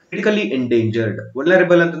 endangered, critically endangered.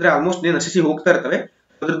 Vulnerable ಅಂತಂದ್ರೆ ಆಲ್ಮೋಸ್ಟ್ ನಶಿಸಿ ಹೋಗ್ತಾ ಇರ್ತವೆ,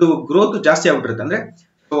 ಅದ್ರದ್ದು ಗ್ರೋತ್ ಜಾಸ್ತಿ ಆಗ್ಬಿಟ್ಟಿರುತ್ತೆ. ಅಂದ್ರೆ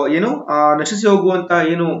ಏನು ಆ ನಶಿಸಿ ಹೋಗುವಂತ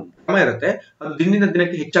ಏನು ಕ್ರಮ ಇರುತ್ತೆ ಅದು ದಿನದಿಂದ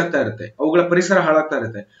ದಿನಕ್ಕೆ ಹೆಚ್ಚಾಗ್ತಾ ಇರುತ್ತೆ. ಅವುಗಳ ಪರಿಸರ ಹಾಳಾಗ್ತಾ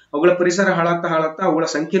ಇರುತ್ತೆ, ಅವುಗಳ ಪರಿಸರ ಹಾಳಾಗ್ತಾ ಅವುಗಳ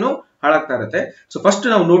ಸಂಖ್ಯೆನೂ ಹಾಳಾಗ್ತಾ ಇರುತ್ತೆ. ಸೊ ಫಸ್ಟ್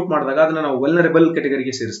ನಾವು ನೋಟ್ ಮಾಡಿದಾಗ ಅದನ್ನ ನಾವು ವಲ್ನರಬಲ್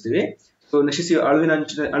ಕ್ಯಾಟಗರಿಗೆ ಸೇರಿಸ್ತೀವಿ. ಸೊ ನಶಿಸಿ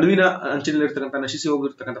ಅಳಿವಿನ ಅಂಚಿನಲ್ಲಿರ್ತಕ್ಕಂಥ ನಶಿಸಿ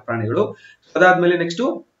ಹೋಗಿರ್ತಕ್ಕಂಥ ಪ್ರಾಣಿಗಳು. ಅದಾದ್ಮೇಲೆ next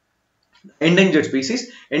endangered species.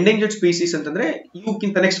 Endangered species ಅಂತಂದ್ರೆ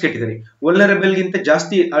ಇವಕ್ಕಿಂತ ನೆಕ್ಸ್ಟ್ ಕ್ಯಾಟಗರಿ, ವಲ್ನರಬಲ್ ಗಿಂತ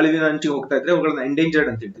ಜಾಸ್ತಿ ಅಳಿವಿನ ಅಂಚಿಗೆ ಹೋಗ್ತಾ ಇದ್ರೆ ಅವುಗಳನ್ನ ಎಂಡೇಂಜರ್ಡ್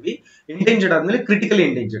ಅಂತ ಹೇಳ್ತೀವಿ. ಎಂಡೇಂಜರ್ಡ್ ಆದ್ಮೇಲೆ critically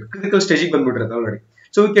endangered, critical ಸ್ಟೇಜಿಗೆ ಬಂದ್ಬಿಟ್ಟಿರುತ್ತೆ already.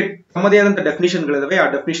 So ಇದಕ್ಕೆ ತಮ್ಮದೇ ಆದಂತಹ ಡೆಫಿನಿಷನ್ ಗಳಿದಾವೆ, ಆ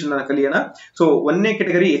ಡೆಫಿನಿಷನ್ ಕಲಿಯೋಣ. ಸೊ 1ನೇ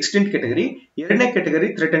ಕ್ಯಾಟಗರಿ ಎಕ್ಸ್ಟಿಂಕ್ಟ್ ಕ್ಯಾಟಗರಿ, 2ನೇ ಕ್ಯಾಟಗರಿ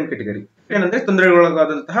ಥ್ರೆಟನ್ ಕ್ಯಾಟಗರಿ. ಏನಂದ್ರೆ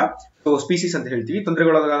ತೊಂದರೆಗೊಳಗಾದಂತಹ ಸ್ಪೀಸೀಸ್ ಅಂತ ಹೇಳ್ತೀವಿ.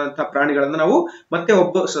 ತೊಂದರೆಗೊಳಗಾದಂತಹ ಪ್ರಾಣಿಗಳನ್ನ ನಾವು ಮತ್ತೆ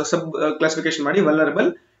ಒಬ್ಬ ಸಬ್ ಕ್ಲಾಸಿಫಿಕೇಶನ್ ಮಾಡಿ ವಲ್ನರಬಲ್,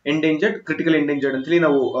 ಎಂಡೇಂಜರ್ಡ್, ಕ್ರಿಟಿಕಲ್ ಎಂಡೇಂಜರ್ಡ್ ಅಂತ ಹೇಳಿ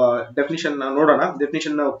ನಾವು ಡೆಫಿನಿಷನ್ ನೋಡೋಣ.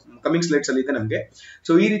 ಡೆಫಿನಿಷನ್ ಕಮಿಂಗ್ ಸ್ಲೈಡ್ಸ್ ಅಲ್ಲಿ ಇದೆ ನಮಗೆ.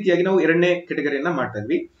 ಸೊ ಈ ರೀತಿಯಾಗಿ ನಾವು 2ನೇ ಕ್ಯಾಟಗರಿಯನ್ನ ಮಾಡ್ತಾ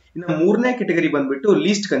ಇದ್ವಿ. ಇನ್ನು 3ನೇ ಕ್ಯಾಟಗರಿ ಬಂದ್ಬಿಟ್ಟು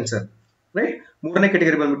ಲೀಸ್ಟ್ ಕನ್ಸರ್ನ್, ರೈಟ್. 3ನೇ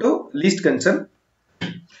ಕ್ಯಾಟಗರಿ ಬಂದ್ಬಿಟ್ಟು ಲೀಸ್ಟ್ ಕನ್ಸರ್ನ್.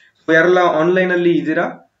 ಯಾರೆಲ್ಲ ಆನ್ಲೈನ್ ಅಲ್ಲಿ ಇದ್ದೀರಾ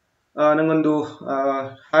ನಂಗೊಂದು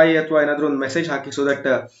ಹಾಯ್ ಅಥವಾ ಏನಾದ್ರು ಒಂದು ಮೆಸೇಜ್ ಹಾಕಿ, ಸೊ ದಟ್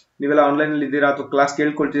ನೀವೆಲ್ಲ ಆನ್ಲೈನ್ ಅಲ್ಲಿ ಇದ್ದೀರಾ ಅಥವಾ ಕ್ಲಾಸ್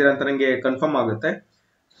ಕೇಳ್ಕೊಳ್ತಿದ್ದೀರಾ ಅಂತ ನಂಗೆ ಕನ್ಫರ್ಮ್ ಆಗುತ್ತೆ.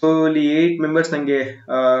 ಸೊ ಇಲ್ಲಿ 8 ಮೆಂಬರ್ಸ್ ನಂಗೆ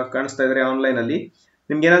ಕಾಣಿಸ್ತಾ ಇದ್ದಾರೆ ಆನ್ಲೈನ್ ಅಲ್ಲಿ.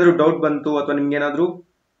 ನಿಮ್ಗೆ ಏನಾದ್ರು ಡೌಟ್ ಬಂತು ಅಥವಾ ನಿಮ್ಗೆ ಏನಾದ್ರು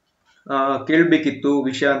ಕೇಳಬೇಕಿತ್ತು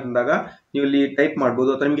ವಿಷಯ ಅಂತಂದಾಗ ನೀವು ಇಲ್ಲಿ ಟೈಪ್ ಮಾಡ್ಬೋದು.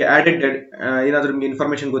 ಅಥವಾ ನಿಮ್ಗೆ ಆಡೆಡ್ ಏನಾದ್ರು ನಿಮ್ಗೆ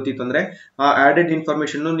ಇನ್ಫಾರ್ಮೇಶನ್ ಗೊತ್ತಿತ್ತು ಅಂದ್ರೆ ಆ ಆಡೆಡ್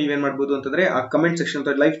ಇನ್ಫಾರ್ಮೇಶನ್ ನೀವೇನ್ ಮಾಡ್ಬೋದು ಅಂತಂದ್ರೆ ಆ ಕಮೆಂಟ್ ಸೆಕ್ಷನ್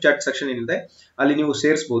ಅಥವಾ ಲೈವ್ ಚಾಟ್ ಸೆಕ್ಷನ್ ಏನಿದೆ ಅಲ್ಲಿ ನೀವು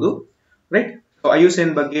ಸೇರಿಸಬಹುದು, ರೈಟ್.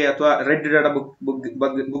 IUCN ಬಗ್ಗೆ ಅಥವಾ ರೆಡ್ ಡಾಟಾ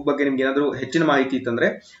ಬುಕ್ ಬಗ್ಗೆ ನಿಮ್ಗೆ ಏನಾದ್ರು ಹೆಚ್ಚಿನ ಮಾಹಿತಿ ಇತ್ತಂದ್ರೆ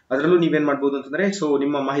ಅದರಲ್ಲೂ ನೀವೇನ್ ಮಾಡ್ಬೋದು ಅಂತಂದ್ರೆ ಸೊ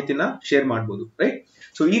ನಿಮ್ಮ ಮಾಹಿತಿನ ಶೇರ್ ಮಾಡ್ಬೋದು, ರೈಟ್.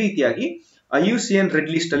 ಸೊ ಈ ರೀತಿಯಾಗಿ IUCN ರೆಡ್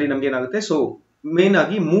ಲಿಸ್ಟ್ ಅಲ್ಲಿ ನಮ್ಗೆ ಏನಾಗುತ್ತೆ, ಸೊ ಮೇನ್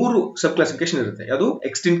ಆಗಿ 3 ಸಬ್ ಕ್ಲಾಸಿಫಿಕೇಶನ್ ಇರುತ್ತೆ. ಅದು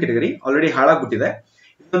ಎಕ್ಸ್ಟಿಂಕ್ಟ್ ಕ್ಯಾಟಗರಿ, ಆಲ್ರೆಡಿ ಹಾಳಾಗ್ಬಿಟ್ಟಿದೆ.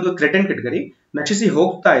 ಇನ್ನೊಂದು ಥ್ರೆಟನ್ ಕ್ಯಾಟಗರಿ, ನಶಿಸಿ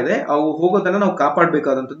ಹೋಗ್ತಾ ಇದೆ, ಅವು ಹೋಗೋದನ್ನ ನಾವು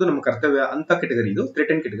ಕಾಪಾಡಬೇಕಾದಂತದ್ದು ನಮ್ಮ ಕರ್ತವ್ಯ ಅಂತ ಕ್ಯಾಟಗರಿ, ಇದು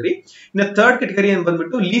ಥ್ರೆಟನ್ ಕ್ಯಾಟಗರಿ. ಇನ್ನು ಥರ್ಡ್ ಕ್ಯಾಟಗರಿ ಏನ್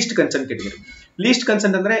ಬಂದ್ಬಿಟ್ಟು list concern category. List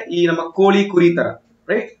concern ಅಂದ್ರೆ ಈ ನಮ್ಮ ಕೋಳಿ ಕುರಿ ತರ,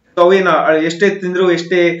 ರೈಟ್. ಅವೇನ ಎಷ್ಟೇ ತಿಂದ್ರು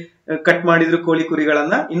ಎಷ್ಟೇ ಕಟ್ ಮಾಡಿದ್ರು ಕೋಳಿ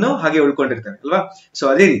ಕುರಿಗಳನ್ನ ಇನ್ನೂ ಹಾಗೆ ಉಳ್ಕೊಂಡಿರ್ತಾರೆ ಅಲ್ವಾ. ಸೊ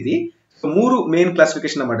ಅದೇ ರೀತಿ 3 ಮೇನ್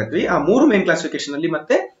ಕ್ಲಾಸಿಫಿಕೇಶನ್ ಮಾಡಿದ್ವಿ. ಆ 3 ಮೇನ್ ಕ್ಲಾಸಿಫಿಕೇಶನ್ ಅಲ್ಲಿ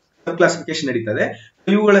ಮತ್ತೆ ಸಬ್ ಕ್ಲಾಸಿಫಿಕೇಶನ್ ನಡೀತದೆ.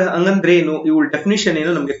 ಇವುಗಳ ಹಂಗಂದ್ರೆ ಏನು, ಇವುಗಳ ಡೆಫಿನಿಷನ್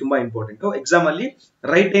ಏನು ನಮಗೆ ತುಂಬಾ ಇಂಪಾರ್ಟೆಂಟ್. ಎಕ್ಸಾಮ್ ಅಲ್ಲಿ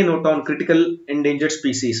right A note on critical endangered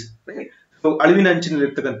species, so ಅಳಿವಿನ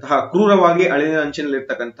ಅಂಚಿನಲ್ಲಿರ್ತಕ್ಕಂತಹ, ಕ್ರೂರವಾಗಿ ಅಳಿವಿನ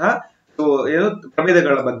ಅಂಚಿನಲ್ಲಿರ್ತಕ್ಕಂತಹ ಏನು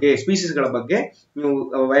ಪ್ರಭೇದಗಳ ಬಗ್ಗೆ, ಸ್ಪೀಸೀಸ್ ಗಳ ಬಗ್ಗೆ ನೀವು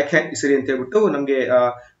ವ್ಯಾಖ್ಯಾನಿಸಿರಿ ಅಂತ ಹೇಳ್ಬಿಟ್ಟು ನಮ್ಗೆ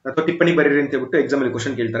ಅಥವಾ ಟಿಪ್ಪಣಿ ಬರೀರಿ ಅಂತ ಹೇಳ್ಬಿಟ್ಟು ಎಕ್ಸಾಮ್ ಅಲ್ಲಿ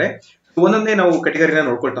ಕ್ವಶನ್ ಕೇಳ್ತಾರೆ. ಒಂದೊಂದೇ ನಾವು ಕ್ಯಾಟಗರಿನ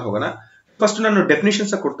ನೋಡ್ಕೊಳ್ತಾ ಹೋಗೋಣ. ಫಸ್ಟ್ ನಾನು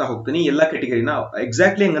ಡೆಫಿನಿಷನ್ಸ್ ಕೊಡ್ತಾ ಹೋಗ್ತೀನಿ ಎಲ್ಲಾ ಕ್ಯಾಟಗರಿನ.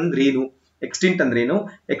 ಎಕ್ಸಾಕ್ಟ್ಲಿ ಹಂಗಂದ್ರೆ ಏನು, ಎಕ್ಸ್ಟಿಂಕ್ಟ್ ಅಂದ್ರೆ ಏನು,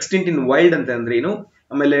 ಎಕ್ಸ್ಟಿಂಕ್ಟ್ ಇನ್ ವೈಲ್ಡ್ ಅಂತ ಅಂದ್ರೆ ಏನು,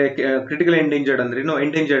 ಆಮೇಲೆ ಕ್ರಿಟಿಕಲ್ ಎಂಡೇಂಜರ್ಡ್ ಅಂದ್ರೆ ಏನು,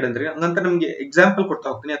 ಎಂಡೇಂಜರ್ಡ್ ಅಂದ್ರೆ ಹಂಗಂತ ನಮ್ಗೆ ಎಕ್ಸಾಂಪಲ್ ಕೊಡ್ತಾ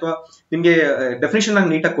ಹೋಗ್ತೀನಿ ಅಥವಾ ನಿಮ್ಗೆ ಡೆಫಿನಿಷನ್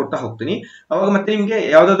ಆಗಿ ನೀಟಾಗಿ ಕೊಡ್ತಾ ಹೋಗ್ತೀನಿ. ಅವಾಗ ಮತ್ತೆ ನಿಮ್ಗೆ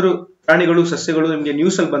ಯಾವ್ದಾದ್ರು ಪ್ರಾಣಿಗಳು ಸಸ್ಯಗಳು ನಿಮ್ಗೆ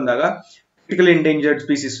ನ್ಯೂಸ್ ಅಲ್ಲಿ ಬಂದಾಗ ಕ್ರಿಟಿಕಲ್ ಎಂಡೇಂಜರ್ಡ್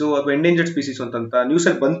ಸ್ಪೀಸೀಸ್ ಅಥವಾ ಎಂಡೇಂಜರ್ಡ್ ಸ್ಪೀಸೀಸ್ ಅಂತ ನ್ಯೂಸ್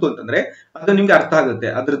ಅಲ್ಲಿ ಬಂತು ಅಂತಂದ್ರೆ ಅದು ನಿಮ್ಗೆ ಅರ್ಥ ಆಗುತ್ತೆ,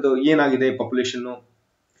 ಅದ್ರದ್ದು ಏನಾಗಿದೆ ಪಾಪ್ಯುಲೇಷನ್,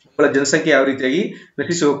 ಜನಸಂಖ್ಯೆ ಯಾವ ರೀತಿಯಾಗಿ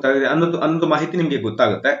ನಶಿಸಿ ಹೋಗ್ತಾ ಇದೆ ಅನ್ನೋದು ಮಾಹಿತಿ ನಿಮ್ಗೆ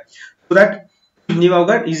ಗೊತ್ತಾಗುತ್ತೆ. ಸೊ ದಟ್ ನೀವು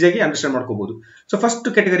ಅವಾಗ ಈಸಿಯಾಗಿ ಅಂಡರ್ಸ್ಟ್ಯಾಂಡ್ ಮಾಡ್ಕೋಬಹುದು. ಸೊ ಫಸ್ಟ್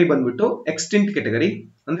ಕ್ಯಾಟಗರಿ ಬಂದ್ಬಿಟ್ಟು ಎಕ್ಸ್ಟಿಂಕ್ಟ್ ಕ್ಯಾಟಗರಿ,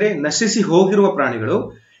 ಅಂದ್ರೆ ನಶಿಸಿ ಹೋಗಿರುವ ಪ್ರಾಣಿಗಳು.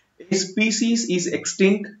 A species is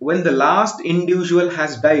extinct when the last individual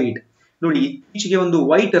has died. ನೋಡಿ ಇತ್ತೀಚೆಗೆ ಒಂದು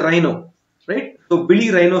ವೈಟ್ ರೈನೋ, ರೈಟ್. ಸೊ ಬಿಳಿ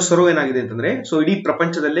ರೈನೋಸರೋ ಏನಾಗಿದೆ ಅಂತಂದ್ರೆ, ಸೊ ಇಡೀ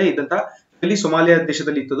ಪ್ರಪಂಚದಲ್ಲೇ ಇದ್ದಂತ, ಇಲ್ಲಿ ಸೊಮಾಲಿಯಾ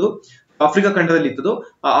ದೇಶದಲ್ಲಿ ಇತ್ತದು, ಆಫ್ರಿಕಾ ಖಂಡದಲ್ಲಿ ಇತ್ತದು.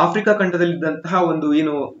 ಆ ಆಫ್ರಿಕಾ ಖಂಡದಲ್ಲಿ ಇದ್ದಂತಹ ಒಂದು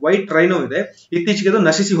ಏನು ವೈಟ್ ರೈನೋ ಇದೆ, ಇತ್ತೀಚೆಗೆ ಅದು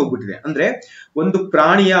ನಶಿಸಿ ಹೋಗ್ಬಿಟ್ಟಿದೆ. ಅಂದ್ರೆ ಒಂದು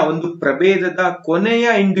ಪ್ರಾಣಿಯ ಒಂದು ಪ್ರಭೇದದ ಕೊನೆಯ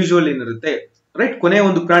ಇಂಡಿವಿಜುವಲ್ ಏನಿರುತ್ತೆ, ರೈಟ್, ಕೊನೆಯ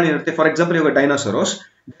ಒಂದು ಪ್ರಾಣಿ ಇರುತ್ತೆ. ಫಾರ್ ಎಕ್ಸಾಂಪಲ್ ಇವಾಗ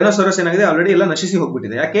ಡೈನೋಸರೋಸ್ ಏನಾಗಿದೆ, ಆಲ್ರೆಡಿ ಎಲ್ಲ ನಶಿಸಿ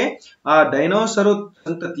ಹೋಗ್ಬಿಟ್ಟಿದೆ. ಯಾಕೆ, ಆ ಡೈನೋಸರೋ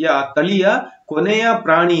ಸಂತತಿಯ ಆ ತಳಿಯ ಕೊನೆಯ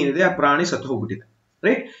ಪ್ರಾಣಿ ಏನಿದೆ ಆ ಪ್ರಾಣಿ ಸತ್ತು ಹೋಗ್ಬಿಟ್ಟಿದೆ,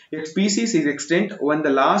 right. A species is extinct when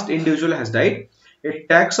the last individual has died. A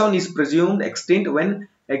taxon is presumed extinct when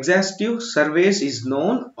exhaustive surveys is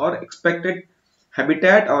known or expected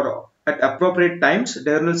habitat or at appropriate times,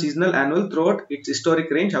 diurnal, seasonal, annual, throughout its historic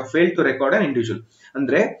range have failed to record an individual.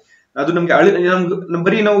 ಅಂದ್ರೆ ಅದು ನಮ್ಗೆ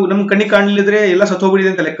ಬರೀ ನಾವು ನಮ್ ಕಣ್ಣಿಗೆ ಕಾಣಲಿದ್ರೆ ಎಲ್ಲ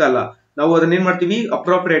ಸತ್ತೋಗ್ಬಿಟ್ಟಿದೆ ಅಂತ ಲೆಕ್ಕ ಅಲ್ಲ. ನಾವು ಅದನ್ನ ಏನ್ ಮಾಡ್ತೀವಿ,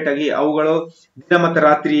 ಅಪ್ರೋಪ್ರಿಯೇಟ್ ಆಗಿ ಅವುಗಳು ದಿನ ಮತ್ತೆ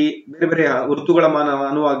ರಾತ್ರಿ ಬೇರೆ ಬೇರೆ ಋತುಗಳ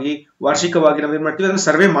ಅನುವಾಗಿ ವಾರ್ಷಿಕವಾಗಿ ನಾವೇನ್ ಮಾಡ್ತೀವಿ, ಅದನ್ನ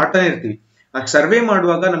ಸರ್ವೆ ಮಾಡ್ತಾನೆ ಇರ್ತೀವಿ. ಆ ಸರ್ವೆ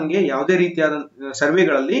ಮಾಡುವಾಗ ನಮ್ಗೆ ಯಾವುದೇ ರೀತಿಯಾದ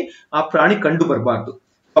ಸರ್ವೆಗಳಲ್ಲಿ ಆ ಪ್ರಾಣಿ ಕಂಡು ಬರಬಾರ್ದು.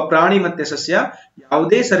 ಆ ಪ್ರಾಣಿ ಮತ್ತೆ ಸಸ್ಯ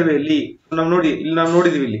ಯಾವುದೇ ಸರ್ವೆಯಲ್ಲಿ ನಾವು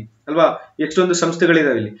ನೋಡಿದೀವಿ ಇಲ್ಲಿ ಅಲ್ವಾ, ಎಷ್ಟೊಂದು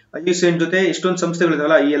ಸಂಸ್ಥೆಗಳಿದಾವೆ ಇಲ್ಲಿ. IUCN ಜೊತೆ ಎಷ್ಟೊಂದು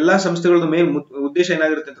ಸಂಸ್ಥೆಗಳಿದಾವಲ್ಲ, ಈ ಎಲ್ಲಾ ಸಂಸ್ಥೆಗಳ ಮೇನ್ ಉದ್ದೇಶ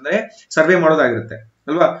ಏನಾಗಿರುತ್ತೆ ಅಂತಂದ್ರೆ ಸರ್ವೆ ಮಾಡೋದಾಗಿರುತ್ತೆ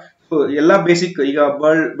ಅಲ್ವಾ. ಎಲ್ಲಾ ಬೇಸಿಕ್, ಈಗ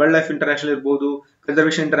ವರ್ಲ್ಡ್ ಲೈಫ್ ಇಂಟರ್ನ್ಯಾಷನಲ್ ಇರ್ಬೋದು,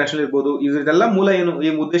 ಕನ್ಸರ್ವೇಷನ್ ಇಂಟರ್ನ್ಯಾಷನಲ್ ಇರ್ಬೋದು, ಇದೆಲ್ಲ ಮೂಲ ಏನು,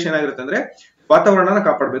 ಈ ಉದ್ದೇಶ ಏನಾಗಿರುತ್ತೆ ಅಂದ್ರೆ ವಾತಾವರಣನ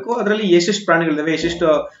ಕಾಪಾಡಬೇಕು. ಅದರಲ್ಲಿ ಎಷ್ಟೆಷ್ಟು ಪ್ರಾಣಿಗಳಿದಾವೆ, ಎಷ್ಟೆಷ್ಟು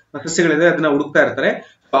ಸಸ್ಯಗಳಿದಾವೆ ಅದನ್ನ ಹುಡುಕ್ತಾ ಇರ್ತಾರೆ.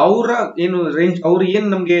 ಅವರ ಏನು ರೇಂಜ್, ಅವ್ರು ಏನ್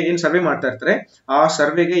ನಮ್ಗೆ ಏನ್ ಸರ್ವೆ ಮಾಡ್ತಾ ಇರ್ತಾರೆ, ಆ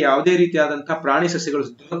ಸರ್ವೆಗೆ ಯಾವುದೇ ರೀತಿಯಾದಂತಹ ಪ್ರಾಣಿ ಸಸ್ಯಗಳು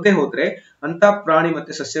ದೊರಕದೆ ಹೋದ್ರೆ ಅಂತ ಪ್ರಾಣಿ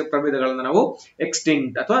ಮತ್ತೆ ಸಸ್ಯ ಪ್ರಭೇದಗಳನ್ನ ನಾವು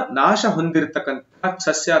ಎಕ್ಸ್ಟಿಂಕ್ಟ್ ಅಥವಾ ನಾಶ ಹೊಂದಿರತಕ್ಕಂತಹ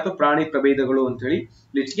ಸಸ್ಯ ಅಥವಾ ಪ್ರಾಣಿ ಪ್ರಭೇದಗಳು ಅಂತ ಹೇಳಿ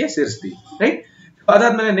ಲಿಸ್ಟ್ಗೆ ಸೇರಿಸ್ತೀವಿ, ರೈಟ್.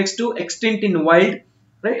 ಅದಾದ್ಮೇಲೆ ನೆಕ್ಸ್ಟ್ ಎಕ್ಸ್ಟಿಂಕ್ಟ್ ಇನ್ ವೈಲ್ಡ್,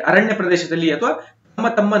 ರೈಟ್. ಅರಣ್ಯ ಪ್ರದೇಶದಲ್ಲಿ ಅಥವಾ ತಮ್ಮ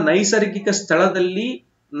ತಮ್ಮ ನೈಸರ್ಗಿಕ ಸ್ಥಳದಲ್ಲಿ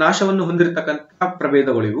ನಾಶವನ್ನು ಹೊಂದಿರತಕ್ಕಂತಹ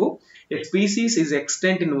ಪ್ರಭೇದಗಳು ಇವು. A species is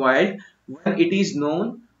extent in wild when it is known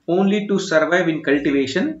only to survive in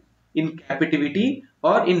cultivation, in captivity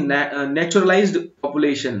or in naturalized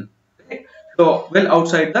population, right? So well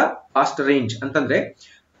outside the pasture range ಅಂತಂದ್ರೆ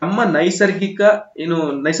ನಮ್ಮ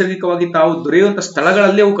ನೈಸರ್ಗಿಕವಾಗಿ ತಾವು ದೊರೆಯುವಂತ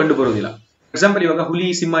ಸ್ಥಳಗಳಲ್ಲಿ ಅವು ಕಂಡು ಬರೋದಿಲ್ಲ. ಎಕ್ಸಾಂಪಲ್ ಇವಾಗ ಹುಲಿ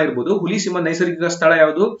ಸಿಂಹ ಇರ್ಬೋದು. ಹುಲಿ ಸಿಂಹ ನೈಸರ್ಗಿಕ ಸ್ಥಳ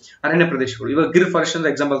ಯಾವುದು? ಅರಣ್ಯ ಪ್ರದೇಶಗಳು. ಇವಾಗ ಗಿರ್ ಫಾರೆಸ್ಟ್ ಅಂತ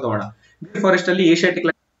ಎಕ್ಸಾಂಪಲ್ ತಗೋಣ. ಗಿರ್ ಫಾರೆಸ್ಟ್ ಅಲ್ಲಿ ಏಷ್ಯಾಟಿಕ್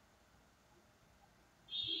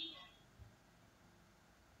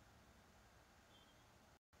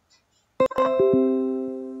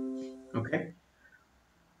ಓಕೆ.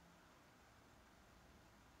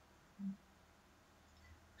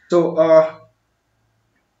 ಸೊ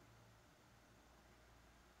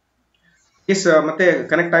ಎಸ್, ಮತ್ತೆ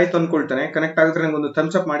ಕನೆಕ್ಟ್ ಆಯ್ತು ಅನ್ಕೊಳ್ತಾನೆ. ಕನೆಕ್ಟ್ ಆಗಿದ್ರೆ ನಂಗೆ ಒಂದು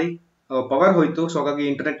ಥಮ್ಸ್ ಅಪ್ ಮಾಡಿ. ಪವರ್ ಹೋಯ್ತು, ಸೊ ಹಾಗಾಗಿ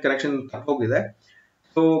ಇಂಟರ್ನೆಟ್ ಕನೆಕ್ಷನ್ ಹೋಗಿದೆ.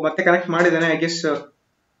 ಸೊ ಮತ್ತೆ ಕನೆಕ್ಟ್ ಮಾಡಿದ್ದೇನೆ. ಐ ಗೆಸ್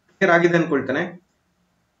ಕ್ಲಿಯರ್ ಆಗಿದೆ ಅನ್ಕೊಳ್ತಾನೆ.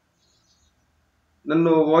 ನನ್ನ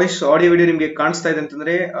ವಾಯ್ಸ್ ಆಡಿಯೋ ವಿಡಿಯೋ ನಿಮ್ಗೆ ಕಾಣಿಸ್ತಾ ಇದೆ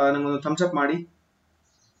ಅಂತಂದ್ರೆ ನಂಗೊಂದು ಥಮ್ಸ್ ಅಪ್ ಮಾಡಿ.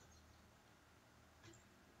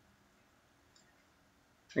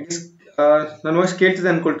 ನನ್ನ voice ಕೇಳ್ತಿದೆ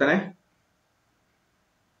ಅನ್ಕೊಳ್ತಾನೆ.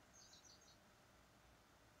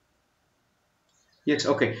 S,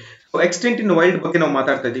 okay. So extent ಇನ್ ವೈಲ್ಡ್ ಬಗ್ಗೆ ನಾವು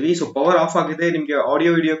ಮಾತಾಡ್ತಾ ಇದೀವಿ. ಸೊ ಪವರ್ ಆಫ್ ಆಗಿದೆ, ನಿಮ್ಗೆ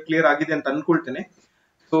ಆಡಿಯೋ ವಿಡಿಯೋ ಕ್ಲಿಯರ್ ಆಗಿದೆ ಅಂತ ಅನ್ಕೊಳ್ತೇನೆ.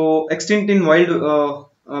 ಸೊ ಎಕ್ಸ್ಟೆಂಟ್ ಇನ್ ವೈಲ್ಡ್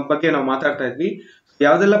ಬಗ್ಗೆ ನಾವು ಮಾತಾಡ್ತಾ ಇದ್ವಿ.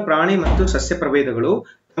 ಯಾವ್ದೆಲ್ಲ ಪ್ರಾಣಿ ಮತ್ತು ಸಸ್ಯ ಪ್ರಭೇದಗಳು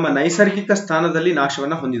ನಮ್ಮ ನೈಸರ್ಗಿಕ ಸ್ಥಾನದಲ್ಲಿ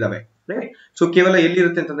ನಾಶವನ್ನ ಹೊಂದಿದಾವೆ, ರೈಟ್. ಸೊ ಕೇವಲ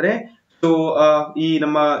ಎಲ್ಲಿರುತ್ತೆ ಅಂತಂದ್ರೆ, ಸೊ ಈ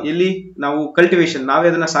ನಮ್ಮ ಎಲ್ಲಿ ನಾವು ಕಲ್ಟಿವೇಶನ್, ನಾವೇ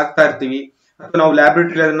ಅದನ್ನ ಸಾಕ್ತಾ ಇರ್ತೀವಿ, ಅಥವಾ ನಾವು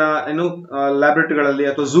ಲ್ಯಾಬ್ರೇಟರಿಗಳಲ್ಲಿ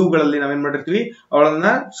ಅಥವಾ ಝೂಗಳಲ್ಲಿ ನಾವೇನ್ ಮಾಡಿರ್ತೀವಿ, ಅವುಗಳನ್ನ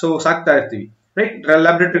ಸೊ ಸಾಕ್ತಾ ಇರ್ತೀವಿ, ರೈಟ್.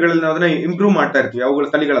 ಲ್ಯಾಬ್ರೇಟರಿಗಳಲ್ಲಿ ನಾವು ಅದನ್ನ ಇಂಪ್ರೂವ್ ಮಾಡ್ತಾ ಇರ್ತೀವಿ ಅವುಗಳ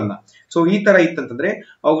ತಳಿಗಳನ್ನ. ಸೊ ಈ ತರ ಇತ್ತಂತಂದ್ರೆ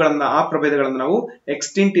ಅವುಗಳನ್ನ, ಆ ಪ್ರಭೇದಗಳನ್ನ ನಾವು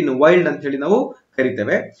ಎಕ್ಸ್ಟಿಂಕ್ಟ್ ಇನ್ ವೈಲ್ಡ್ ಅಂತ ಹೇಳಿ ನಾವು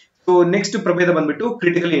ಕರಿತೇವೆ. ಸೊ ನೆಕ್ಸ್ಟ್ ಪ್ರಭೇದ ಬಂದ್ಬಿಟ್ಟು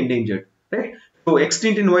critically endangered, right. So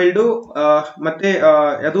extinct ಇನ್ ವೈಲ್ಡ್ ಮತ್ತೆ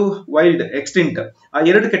ಅದು ವೈಲ್ಡ್ ಎಕ್ಸ್ಟಿಂಕ್ಟ್, ಆ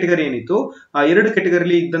ಎರಡು ಕೆಟಗರಿ ಏನಿತ್ತು, ಆ ಎರಡು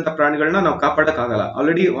ಕೆಟಗರಿಲಿ ಇದ್ದಂತ ಪ್ರಾಣಿಗಳನ್ನ ನಾವು ಕಾಪಾಡಕ್ ಆಗಲ್ಲ,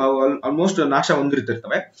 ಆಲ್ರೆಡಿ ಆಲ್ಮೋಸ್ಟ್ ನಾಶ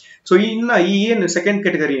ಹೊಂದಿರ್ತಿರ್ತವೆ. ಸೊ ಇನ್ನ ಈ ಏನ್ ಸೆಕೆಂಡ್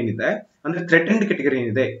ಕೆಟಗರಿ ಏನಿದೆ ಅಂದ್ರೆ ಥ್ರೆಟೆಂಡ್ ಕೆಟಗರಿ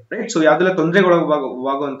ಏನಿದೆ, ರೈಟ್. ಸೊ ಯಾವ್ದೆಲ್ಲ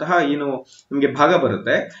ತೊಂದರೆಗೊಳಗಾಗುವಂತಹ ಏನು ನಮ್ಗೆ ಭಾಗ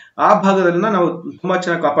ಬರುತ್ತೆ, ಆ ಭಾಗದನ್ನ ನಾವು ತುಂಬಾ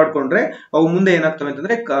ಚೆನ್ನಾಗಿ ಕಾಪಾಡ್ಕೊಂಡ್ರೆ ಅವು ಮುಂದೆ ಏನಾಗ್ತವೆ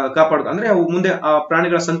ಅಂತಂದ್ರೆ ಅಂದ್ರೆ ಅವು ಮುಂದೆ ಆ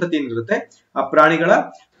ಪ್ರಾಣಿಗಳ ಸಂತತಿ ಏನಿರುತ್ತೆ, ಆ ಪ್ರಾಣಿಗಳ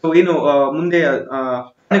ಏನು ಮುಂದೆ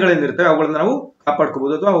ಪ್ರಾಣಿಗಳೇನಿರ್ತವೆ ಅವುಗಳನ್ನ ನಾವು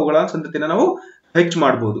ಕಾಪಾಡ್ಕೋಬಹುದು ಅಥವಾ ಅವುಗಳ ಸಂತತಿನ ನಾವು ಹೆಚ್ಚು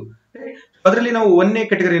ಮಾಡಬಹುದು. ಅದರಲ್ಲಿ ನಾವು ಒಂದನೇ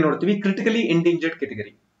ಕೆಟಗರಿ ನೋಡ್ತೀವಿ, critically endangered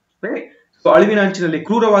category, right. So ಅಳಿವಿನ ಅಂಚಿನಲ್ಲಿ,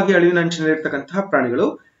 ಕ್ರೂರವಾಗಿ ಅಳಿವಿನ ಅಂಚಿನಲ್ಲಿ ಇರ್ತಕ್ಕಂತಹ ಪ್ರಾಣಿಗಳು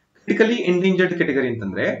ಕ್ರಿಟಿಕಲಿ ಎಂಡೇಂಜರ್ಡ್ ಕೆಟಗರಿ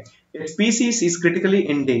ಅಂತಂದ್ರೆ, A species is critically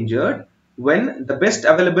endangered when the best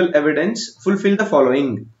available evidence fulfil the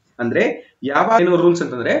following. ಅಂದ್ರೆ ಯಾವ ಏನೋ ರೂಲ್ಸ್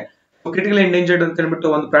ಅಂತಂದ್ರೆ, ಕ್ರಿಟಿಕಲಿ ಎಂಡೇಂಜರ್ಡ್ ಅಂತ ಹೇಳ್ಬಿಟ್ಟು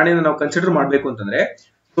ಒಂದು ಪ್ರಾಣಿಯನ್ನು ನಾವು ಕನ್ಸಿಡರ್ ಮಾಡಬೇಕು ಅಂತಂದ್ರೆ,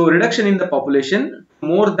 so reduction in the population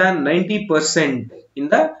more than 90% in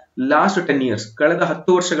the last 10 years, ಕಳೆದ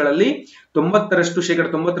 10 ವರ್ಷಗಳಲ್ಲಿ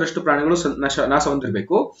 90% ಪ್ರಾಣಿಗಳು ನಾಶ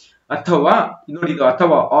ಹೊಂದಿರಬೇಕು. ಅಥವಾ ನೋಡಿ, ಇದು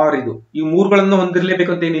ಅಥವಾ ಆರ್, ಇದು ಈ ಮೂರುಗಳನ್ನು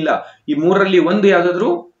ಹೊಂದಿರಲೇಬೇಕು ಅಂತ ಏನಿಲ್ಲ. ಈ ಮೂರರಲ್ಲಿ ಒಂದು ಯಾವ್ದಾದ್ರು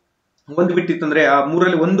ಒಂದು ಬಿಟ್ಟಿತ್ತಂದ್ರೆ, ಆ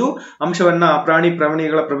ಮೂರಲ್ಲಿ ಒಂದು ಅಂಶವನ್ನ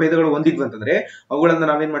ಪ್ರಾಣಿಗಳ ಪ್ರಭೇದಗಳು ಹೊಂದಿದ್ವು ಅಂತಂದ್ರೆ ಅವುಗಳನ್ನ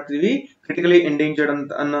ನಾವೇನ್ ಮಾಡ್ತೀವಿ, ಕ್ರಿಟಿಕಲಿ ಎಂಡೇಂಜರ್ಡ್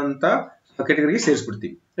ಅಂತ ಅನ್ನೋಂತ ಕೆಟಗರಿಗೆ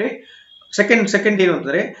ಸೇರಿಸ್ಬಿಡ್ತೀವಿ, ರೈಟ್. ಸೆಕೆಂಡ್ ಏನು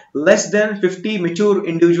ಅಂತಂದ್ರೆ, less than 50 mature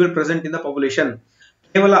individual present in the population.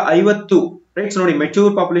 ಕೇವಲ 50, ರೈಟ್. ನೋಡಿ,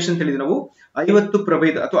 ಮೆಚೂರ್ ಪಾಪ್ಯುಲೇಷನ್ ಅಂತ ಹೇಳಿದ್ರೆ ನಾವು 50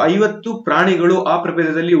 ಪ್ರಭೇದ ಅಥವಾ 50 ಪ್ರಾಣಿಗಳು ಆ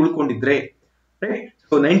ಪ್ರಭೇದದಲ್ಲಿ ಉಳ್ಕೊಂಡಿದ್ರೆ, ರೈಟ್.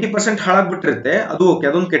 ಸೊ 90% ಹಾಳಾಗ್ಬಿಟ್ಟಿರುತ್ತೆ, ಅದು ಓಕೆ,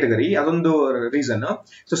 ಅದೊಂದು ಕೆಟಗರಿ, ಅದೊಂದು ರೀಸನ್.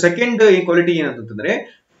 ಸೊ ಸೆಕೆಂಡ್ ಕ್ವಾಲಿಟಿ ಏನಂತಂದ್ರೆ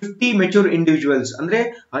 50 ಮೆಚೂರ್ ಇಂಡಿವಿಜುವಲ್ಸ್, ಅಂದ್ರೆ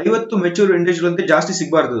 50 ಮೆಚೂರ್ ಇಂಡಿವಿಜುವಲ್ ಅಂತ ಜಾಸ್ತಿ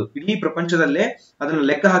ಸಿಗಬಾರ್ದು. ಇಡೀ ಪ್ರಪಂಚದಲ್ಲೇ ಅದನ್ನ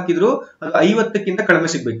ಲೆಕ್ಕ ಹಾಕಿದ್ರು ಅದು 50ಕ್ಕಿಂತ ಕಡಿಮೆ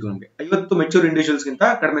ಸಿಗ್ಬೇಕು ನಮ್ಗೆ. 50 ಮೆಚೂರ್ ಇಂಡಿವಿಜುವಲ್ಸ್ ಗಿಂತ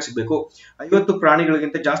ಕಡಿಮೆ ಸಿಗ್ಬೇಕು. 50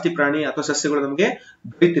 ಪ್ರಾಣಿಗಳಿಗಿಂತ ಜಾಸ್ತಿ ಪ್ರಾಣಿ ಅಥವಾ ಸಸ್ಯಗಳು ನಮಗೆ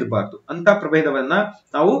ದೊರೆತಿರಬಾರ್ದು. ಅಂತ ಪ್ರಭೇದವನ್ನ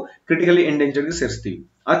ನಾವು ಕ್ರಿಟಿಕಲಿ ಎಂಡೇಂಜರ್ಡ್ ಗೆ ಸೇರಿಸ್ತೀವಿ.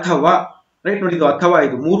 ಅಥವಾ, ರೈಟ್. ನೋಡಿ, ಇದು ಅಥವಾ,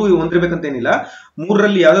 ಇದು ಮೂರು ಹೊಂದಿರ್ಬೇಕಂತ ಏನಿಲ್ಲ,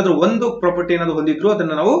 ಮೂರರಲ್ಲಿ ಯಾವ್ದಾದ್ರು ಒಂದು ಪ್ರಾಪರ್ಟಿ ಏನಾದ್ರು ಹೊಂದಿದ್ರು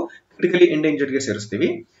ಅದನ್ನ ನಾವು ಕ್ರಿಟಿಕಲಿ ಎಂಡೇಂಜರ್ಡ್ ಗೆ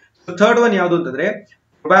ಸೇರಿಸ್ತೀವಿ. ಥರ್ಡ್ ಒನ್ ಯಾವುದು ಅಂತಂದ್ರೆ,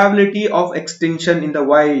 probability of extinction in the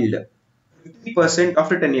wild 50%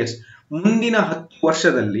 after 10 years. ಮುಂದಿನ 10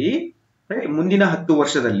 ವರ್ಷದಲ್ಲಿ, ರೈಟ್, ಮುಂದಿನ 10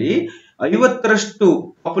 ವರ್ಷದಲ್ಲಿ 50ರಷ್ಟು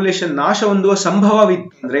ಪಾಪ್ಯುಲೇಷನ್ ನಾಶ ಹೊಂದುವ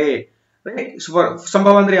ಸಂಭವವಿತ್ತಂದ್ರೆ, ರೈಟ್.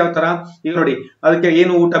 ಸಂಭವ ಅಂದ್ರೆ ಯಾವ ತರ, ಈಗ ನೋಡಿ ಅದಕ್ಕೆ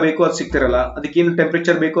ಏನು ಊಟ ಬೇಕು ಅದು ಸಿಗ್ತಿರಲ್ಲ, ಅದಕ್ಕೆ ಏನು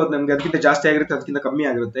ಟೆಂಪರೇಚರ್ ಬೇಕು ಅದು ನಮ್ಗೆ ಅದಕ್ಕಿಂತ ಜಾಸ್ತಿ ಆಗಿರುತ್ತೆ, ಅದಕ್ಕಿಂತ ಕಮ್ಮಿ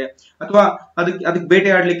ಆಗಿರುತ್ತೆ, ಅಥವಾ ಅದಕ್ಕೆ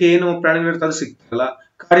ಬೇಟೆ ಆಡ್ಲಿಕ್ಕೆ ಏನು ಪ್ರಾಣಿಗಳಿರುತ್ತೆ ಅದು ಸಿಗ್ತಿರಲ್ಲ,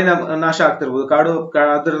 ಕಾಡಿನ ನಾಶ ಆಗ್ತಿರ್ಬೋದು,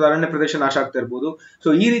 ಅದರ ಅರಣ್ಯ ಪ್ರದೇಶ ನಾಶ ಆಗ್ತಾ ಇರ್ಬೋದು. ಸೊ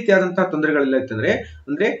ಈ ರೀತಿಯಾದಂತಹ ತೊಂದರೆಗಳೆಲ್ಲ ಇತ್ತಂದ್ರೆ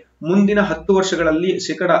ಅಂದ್ರೆ ಮುಂದಿನ 10 ವರ್ಷಗಳಲ್ಲಿ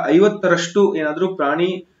 50% ಏನಾದ್ರೂ ಪ್ರಾಣಿ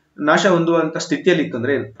ನಾಶ ಹೊಂದುವಂತ ಸ್ಥಿತಿಯಲ್ಲಿ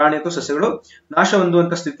ಇತ್ತಂದ್ರೆ, ಪ್ರಾಣಿ ಅಥವಾ ಸಸ್ಯಗಳು ನಾಶ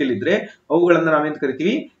ಹೊಂದುವಂತ ಸ್ಥಿತಿಯಲ್ಲಿ ಇದ್ರೆ ಅವುಗಳನ್ನ ನಾವೇಂತ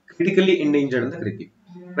ಕರಿತೀವಿ, ಕ್ರಿಟಿಕಲಿ ಎಂಡೇಂಜರ್ಡ್ ಅಂತ ಕರಿತೀವಿ.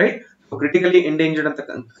 ರೈಟ್. ಕ್ರಿಟಿಕಲಿ ಎಂಡೇಂಜರ್ಡ್ ಅಂತ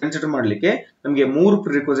ಕನ್ಸಿಡರ್ ಮಾಡ್ಲಿಕ್ಕೆ ನಮಗೆ 3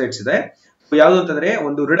 ಪ್ರಿರಿಕ್ವಿಸೈಟ್ಸ್ ಇದೆ. ಯಾವುದು ಅಂತಂದ್ರೆ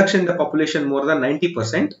ಒಂದು reduction in the population more than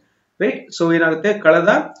 90%. Right. So ಏನಾಗುತ್ತೆ, ಕಳೆದ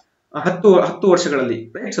 10 ವರ್ಷಗಳಲ್ಲಿ,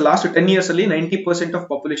 ರೈಟ್, ಸೊ ಲಾಸ್ಟ್ 10 years ಅಲ್ಲಿ 90% ಆಫ್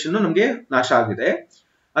ಪಾಪ್ಯುಲೇಷನ್ ನಮಗೆ ನಾಶ ಆಗಿದೆ,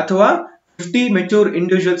 ಅಥವಾ 50 ಮೆಚೂರ್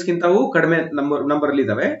ಇಂಡಿವಿಜುವಲ್ಸ್ ಗಿಂತವೂ ಕಡಿಮೆ ನಂಬರ್ ಅಲ್ಲಿ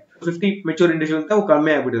ಇದಾವೆ, 50 ಮೆಚೂರ್ ಇಂಡಿವಿಜುವಲ್ ಅಂತ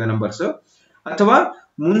ಕಡಿಮೆ ಆಗ್ಬಿಟ್ಟಿದೆ ನಂಬರ್ಸ್, ಅಥವಾ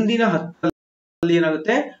ಮುಂದಿನ 10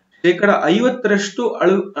 ಏನಾಗುತ್ತೆ 50%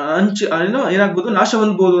 ಏನಾಗ್ಬೋದು, ನಾಶ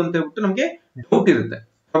ಹೊಂದಬಹುದು ಅಂತ ಹೇಳ್ಬಿಟ್ಟು ನಮಗೆ ಡೌಟ್ ಇರುತ್ತೆ.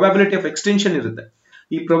 ಪ್ರೊಬಾಬಿಲಿಟಿ ಆಫ್ ಎಕ್ಸ್ಟೆನ್ಷನ್ ಇರುತ್ತೆ.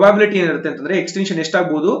 ಈ ಪ್ರೊಬಾಬಿಲಿಟಿ ಏನಿರುತ್ತೆ ಅಂತಂದ್ರೆ ಎಕ್ಸ್ಟೆನ್ಷನ್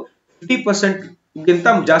ಎಷ್ಟಾಗಬಹುದು, 50% ಗಿಂತ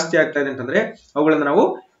ಜಾಸ್ತಿ ಆಗ್ತಾ ಇದೆ ಅಂತಂದ್ರೆ ಅವುಗಳನ್ನ ನಾವು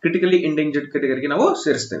ಕ್ರಿಟಿಕಲಿ ಎಂಡೇಂಜರ್ಡ್ ಕ್ಯಾಟಗರಿಗೆ ನಾವು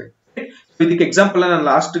ಸೇರಿಸ್ತೇವೆ. ಇದಕ್ಕೆ ಎಕ್ಸಾಂಪಲ್ ನಾನು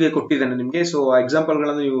ಲಾಸ್ಟ್ ಗೆ ಕೊಟ್ಟಿದ್ದೇನೆ ನಿಮಗೆ. ಸೊ ಆ ಎಕ್ಸಾಂಪಲ್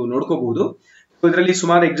ಗಳನ್ನು ನೀವು ನೋಡ್ಕೋಬಹುದು. ಇದರಲ್ಲಿ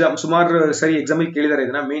ಸುಮಾರು ಸರಿ ಎಕ್ಸಾಮ್ ಅಲ್ಲಿ ಕೇಳಿದ್ದಾರೆ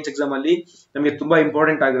ಇದನ್ನ. ಮೇನ್ಸ್ ಎಕ್ಸಾಮ್ ಅಲ್ಲಿ ನಮಗೆ ತುಂಬಾ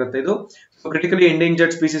ಇಂಪಾರ್ಟೆಂಟ್ ಆಗಿರುತ್ತೆ ಇದು. ಕ್ರಿಟಿಕಲಿ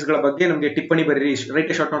ಎಂಡೇಂಜರ್ಡ್ ಸ್ಪೀಸೀಸ್ ಗಳ ಬಗ್ಗೆ ನಮಗೆ ಟಿಪ್ಪಣಿ ಬರೀರಿ,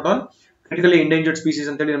 right A short note on critically endangered species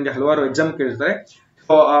ಅಂತ ಹೇಳಿ ನಮಗೆ ಹಲವಾರು ಎಕ್ಸಾಮ್ ಕೇಳಿರ್ತಾರೆ.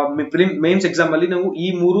 ಮೇನ್ಸ್ ಎಕ್ಸಾಮ್ ಅಲ್ಲಿ ನಾವು ಈ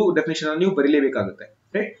 3 ಡೆಫಿನೇಷನ್ ಅನ್ನು ನೀವು ಬರೀಲೇಬೇಕಾಗುತ್ತೆ.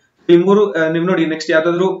 ರೈಟ್. ಈ 3 ನೀವು ನೋಡಿ, ನೆಕ್ಸ್ಟ್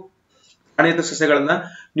ಯಾವ್ದಾದ್ರು ಪ್ರಾಣಿ ಅಥವಾ ಸಸ್ಯಗಳನ್ನ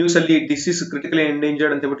ನ್ಯೂಸ್ ಅಲ್ಲಿ ಡಿಸೀಸ್ ಕ್ರಿಟಿಕಲಿ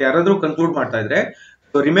ಎಂಡೇಂಜರ್ಡ್ ಅಂತ ಹೇಳ್ಬಿಟ್ಟು ಯಾರಾದ್ರೂ ಕನ್ಕ್ಲೂಡ್ ಮಾಡ್ತಾ ಇದ್ರೆ,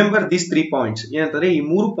 ರಿಮೆಂಬರ್ ದೀಸ್ 3 ಪಾಯಿಂಟ್ಸ್. ಏನಂತಂದ್ರೆ ಈ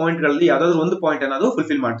 3 ಪಾಯಿಂಟ್ ಗಳಲ್ಲಿ ಯಾವ್ದಾದ್ರು ಒಂದು ಪಾಯಿಂಟ್ ಅನ್ನೋದು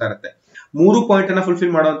ಫುಲ್ಫಿಲ್ ಮಾಡ್ತಾ ಇರುತ್ತೆ. 3 ಪಾಯಿಂಟ್ ಅನ್ನ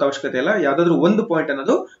ಫುಲ್ಫಿಲ್ ಮಾಡುವಂತ ಅವಶ್ಯಕತೆ ಇಲ್ಲ, ಯಾವ್ದಾದ್ರು ಒಂದು ಪಾಯಿಂಟ್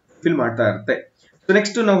ಅನ್ನೋದು ಫುಲ್ಫಿಲ್ ಮಾಡ್ತಾ ಇರುತ್ತೆ. ಸೊ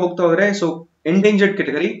ನೆಕ್ಸ್ಟ್ ನಾವು ಹೋಗ್ತಾ ಹೋದ್ರೆ, ಸೊ ಎಂಡೇಂಜರ್ಡ್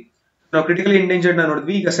ಕ್ಯಾಟಗರಿ ನಾವು ಕ್ರಿಟಿಕಲಿ ಎಂಡೇಂಜರ್ಡ್ ನ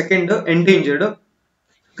ನೋಡಿದ್ವಿ. ಈಗ ಸೆಕೆಂಡ್ ಎಂಡೇಂಜರ್ಡ್.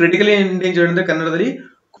 ಕ್ರಿಟಿಕಲಿ ಎಂಡೇಂಜರ್ಡ್ ಅಂದ್ರೆ ಕನ್ನಡದಲ್ಲಿ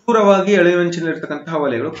ಕ್ರೂರವಾಗಿ ಅಳಿವಿನಂಚಿನಲ್ಲಿರ್ತಕ್ಕಂತಹ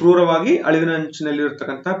ವಲಯಗಳು, ಕ್ರೂರವಾಗಿ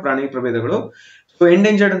ಅಳಿವಿನಂಚಿನಲ್ಲಿರ್ತಕ್ಕಂತಹ ಪ್ರಾಣಿ ಪ್ರಭೇದಗಳು. ಸೊ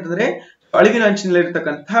ಎಂಡೇಂಜರ್ಡ್ ಅಂತಂದ್ರೆ ಅಳಿವಿನ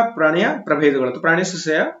ಅಂಚಿನಲ್ಲಿರ್ತಕ್ಕಂತಹ ಪ್ರಾಣಿಯ ಪ್ರಭೇದಗಳು ಅಥವಾ ಪ್ರಾಣಿ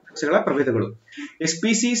ಸಸ್ಯಗಳ ಪ್ರಭೇದಗಳು. A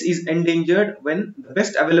species is endangered when the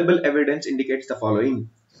best available evidence indicates the following.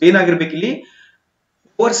 ಏನಾಗಿರ್ಬೇಕು ಇಲ್ಲಿ,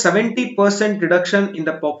 over 70% reduction in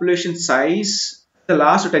the population size the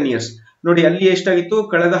last 10 years. ನೋಡಿ ಅಲ್ಲಿ ಎಷ್ಟಾಗಿತ್ತು,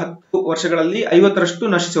 ಕಳೆದ 10 ವರ್ಷಗಳಲ್ಲಿ 50%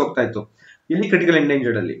 ನಶಿಸಿ ಹೋಗ್ತಾ ಇತ್ತು ಇಲ್ಲಿ ಕ್ರಿಟಿಕಲ್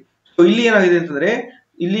ಎಂಡೇಂಜರ್ಡ್ ಅಲ್ಲಿ. ಸೊ ಇಲ್ಲಿ ಏನಾಗಿದೆ ಅಂತಂದ್ರೆ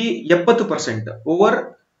ಇಲ್ಲಿ 70%, over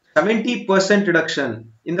 70% reduction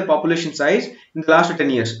in the population size in the last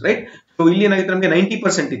 10 years. Right. So ಇಲ್ಲಿ ಏನಾಗಿತ್ತು, ನಮಗೆ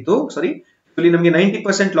 90% ಇತ್ತು, ಸಾರಿ ಇಲ್ಲಿ ನಮಗೆ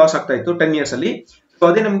 90% ಲಾಸ್ ಆಗ್ತಾ ಇತ್ತು 10 years ಅಲ್ಲಿ. ಸೊ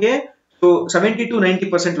ಅದೇ ನಮಗೆ 70 to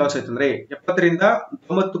 90% ಲಾಸ್ ಆಯ್ತು ಅಂದ್ರೆ 70ರಿಂದ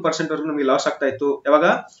 90% ವರೆಗೂ ನಮಗೆ ಲಾಸ್ ಆಗ್ತಾ ಇತ್ತು. ಯಾವಾಗ,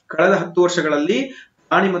 ಕಳೆದ 10 ವರ್ಷಗಳಲ್ಲಿ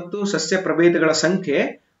ಪ್ರಾಣಿ ಮತ್ತು ಸಸ್ಯ ಪ್ರಭೇದಗಳ ಸಂಖ್ಯೆ,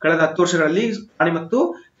 ಕಳೆದ 10 ವರ್ಷಗಳಲ್ಲಿ ಪ್ರಾಣಿ ಮತ್ತು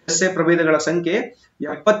ಸಸ್ಯ ಪ್ರಭೇದಗಳ ಸಂಖ್ಯೆ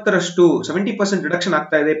 70% ರಿಡಕ್ಷನ್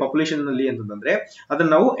ಆಗ್ತಾ ಇದೆ ಪಾಪ್ಯುಲೇಷನ್ ನಲ್ಲಿ ಅಂತಂದ್ರೆ ಅದನ್ನ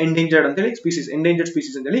ನಾವು ಎಂಡೇಂಜರ್ಡ್ ಅಂತ ಹೇಳಿ ಎಂಡೇಂಜರ್ಡ್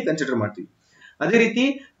ಸ್ಪೀಸೀಸ್ ಅಂತ ಹೇಳಿ ಕನ್ಸಿಡರ್ ಮಾಡ್ತೀವಿ. ಅದೇ ರೀತಿ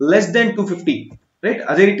ಲೆಸ್ ದನ್ 250, ರೈಟ್.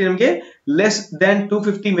 ಅದೇ ರೀತಿ ನಮಗೆ less than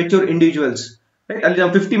 250 mature individuals, right. ಅಲ್ಲಿ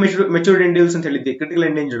ನಾವು 50 ಮೆಚೂರ್ಡ್ ಇಂಡಿವಿಜುವಲ್ಸ್ ಅಂತ ಹೇಳಿದ್ವಿ ಕ್ರಿಟಿಕಲ್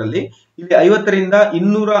ಎಂಡೇಂಜರ್ಡ್ ಅಲ್ಲಿ. ಇಲ್ಲಿ 50ರಿಂದ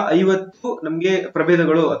 250 ನಮಗೆ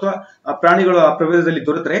ಪ್ರಭೇದಗಳು ಅಥವಾ ಪ್ರಾಣಿಗಳು ಆ ಪ್ರಭೇದದಲ್ಲಿ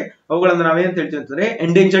ದೊರೆತರೆ ಅವುಗಳನ್ನ ನಾವೇನಂತ ಹೇಳ್ತೀವಿ ಅಂತಂದ್ರೆ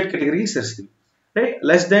endangered ಕ್ಯಾಟಗರಿಗೆ ಸೇರಿಸ್ತೀವಿ. Right,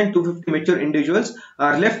 less than 250 mature individuals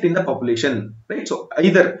are left in the population. Right, so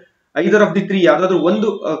either of the 3 ಯಾವ್ದಾದ್ರು ಒಂದು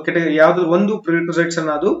category, ಯಾವ್ದಾದ್ರು ಒಂದು prerequisites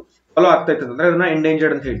ಅನ್ನ ಅದು ಫಾಲೋ ಆಗ್ತಾ ಇತ್ತು ಅಂದ್ರೆ ಅದನ್ನ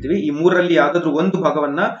ಎಂಡೇಂಜರ್ಡ್ ಅಂತ ಹೇಳ್ತೀವಿ. ಈ 3ರಲ್ಲಿ ಯಾವ್ದಾದ್ರು ಒಂದು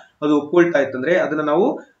ಭಾಗವನ್ನ ಅದು ಒಪ್ಕೊಳ್ತಾ ಇತ್ತಂದ್ರೆ ಅದನ್ನ ನಾವು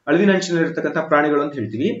ಅಳಿವಿನಂಚಿನಲ್ಲಿರ್ತಕ್ಕಂಥ ಪ್ರಾಣಿಗಳು ಅಂತ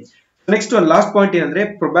ಹೇಳ್ತೀವಿ. ನೆಕ್ಸ್ಟ್ ಒಂದು ಲಾಸ್ಟ್ ಪಾಯಿಂಟ್ ಏನಂದ್ರೆ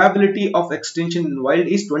probability of extension in wild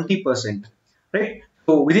is 20%. Right.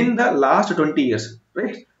 So within the last 20 years.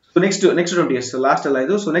 Right. So next 20 years, last ಅಲ್ಲ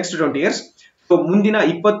ಇದು. ಸೊ ನೆಕ್ಸ್ಟ್ 20 years, ಸೊ ಮುಂದಿನ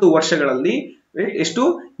 20 ವರ್ಷಗಳಲ್ಲಿ ಎಷ್ಟು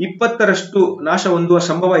 20% ನಾಶ ಹೊಂದುವ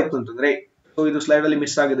ಸಂಭವ ಇತ್ತು ಅಂತಂದ್ರೆ, ಸೊ ಇದು ಸ್ಲೈಡ್ ಅಲ್ಲಿ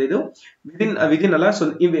ಮಿಸ್ ಆಗಿದೆ, ಇದು ವಿದಿನ್ ಅಲ್ಲ. ಸೊ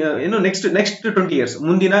ಏನು ನೆಕ್ಸ್ಟ್ 20 years,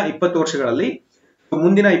 ಮುಂದಿನ 20 ವರ್ಷಗಳಲ್ಲಿ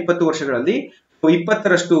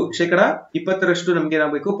 20% ನಮ್ಗೆ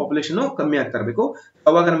ಏನಾಗಬೇಕು, ಪಾಪ್ಯುಲೇಷನ್ ಕಮ್ಮಿ ಆಗ್ತಾ ಇರಬೇಕು.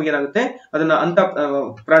 ಅವಾಗ ನಮ್ಗೆ ಏನಾಗುತ್ತೆ, ಅದನ್ನ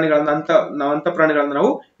ಅಂತ ಪ್ರಾಣಿಗಳನ್ನ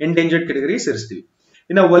ನಾವು ಎಂಡೇಂಜರ್ಡ್ ಕ್ಯಾಟಗರಿ ಸೇರಿಸ್ತೀವಿ.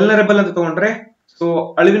 ಇನ್ನು ವಲ್ನರಬಲ್ ಅಂತ ತಗೊಂಡ್ರೆ, ಸೊ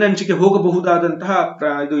ಅಳಿವಿನಂಚಿಗೆ ಹೋಗಬಹುದಾದಂತಹ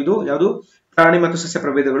ಇದು ಯಾವುದು, ಪ್ರಾಣಿ ಮತ್ತು ಸಸ್ಯ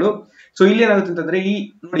ಪ್ರಭೇದಗಳು. ಸೊ ಇಲ್ಲಿ ಏನಾಗುತ್ತೆ ಅಂತಂದ್ರೆ ಈ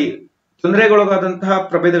ನೋಡಿ ತೊಂದರೆಗೊಳಗಾದಂತಹ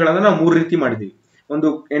ಪ್ರಭೇದಗಳನ್ನ ನಾವು 3 ರೀತಿ ಮಾಡಿದೀವಿ. ಒಂದು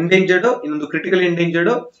ಎಂಡೇಂಜರ್ಡ್, ಇನ್ನೊಂದು ಕ್ರಿಟಿಕಲ್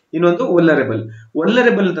ಎಂಡೇಂಜರ್ಡ್, ಇನ್ನೊಂದು ವಲ್ನರಬಲ್.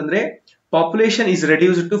 ವಲ್ನರಬಲ್ ಅಂತಂದ್ರೆ population is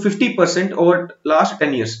reduced to 50% over last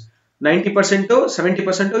 10 years. 90%,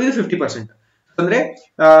 70%, ಇದು 50%. ಅಂದ್ರೆ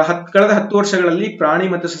ಕಳೆದ 10 ವರ್ಷಗಳಲ್ಲಿ ಪ್ರಾಣಿ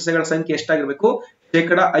ಮತ್ತು ಸಸ್ಯಗಳ ಸಂಖ್ಯೆ ಎಷ್ಟಾಗಿರ್ಬೇಕು,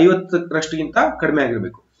 50%ಗಿಂತ ಕಡಿಮೆ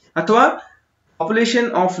ಆಗಿರ್ಬೇಕು. ಅಥವಾ population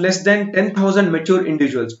of less than 10,000 mature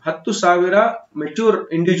individuals, 10,000 mature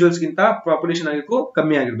individuals ಗಿಂತ ಪಾಪ್ಯುಲೇಷನ್ ಆಗಿರ್ಬೇಕು,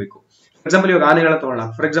 ಕಮ್ಮಿ ಆಗಿರ್ಬೇಕು. ಫಾರ್ ಎಕ್ಸಾಂಪಲ್ ಇವಾಗ ಆನೆಗಳನ್ನ ತಗೊಳ್ಳೋಣ,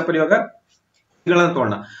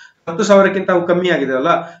 10,000ಕ್ಕಿಂತ ಅವು ಕಮ್ಮಿ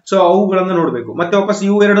ಆಗಿದೆಯಲ್ಲ, ಸೊ ಅವುಗಳನ್ನ ನೋಡ್ಬೇಕು. ಮತ್ತೆ ವಾಪಸ್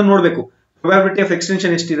ಇವು ಎರಡು ನೋಡ್ಬೇಕು, ಪ್ರೊಬ್ಯಾಬಿಲಿಟಿ ಆಫ್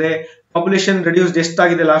ಎಕ್ಸ್ಟೆನ್ಷನ್ ಎಷ್ಟಿದೆ, ಪಾಪ್ಯುಲೇಷನ್ ರೆಡ್ಯೂಸ್ಡ್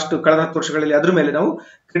ಎಷ್ಟಾಗಿದೆ ಲಾಸ್ಟ್ ಕಳೆದ 10 ವರ್ಷಗಳಲ್ಲಿ, ಅದ್ರ ಮೇಲೆ ನಾವು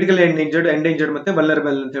ಕ್ರಿಟಿಕಲಿ ಎಂಡೇಂಜರ್ಡ್ ಮತ್ತೆ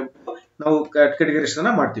ವಲ್ನರಬಲ್ ಅಂತ ಹೇಳ್ಬಿಟ್ಟು ನಾವು ಕ್ಯಾಟಗರೀಸ್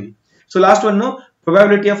ಅನ್ನ ಮಾಡ್ತೀವಿ. So last one,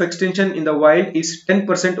 probability of extension in the wild is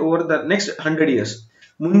 10% over the next 100 years.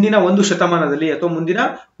 ಮುಂದಿನ ಒಂದು ಶತಮಾನದಲ್ಲಿ ಅಥವಾ ಮುಂದಿನ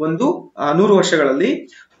ಒಂದು 100 ವರ್ಷಗಳಲ್ಲಿ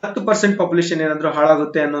 10% ಪಾಪ್ಯುಲೇಷನ್ ಏನಾದ್ರೂ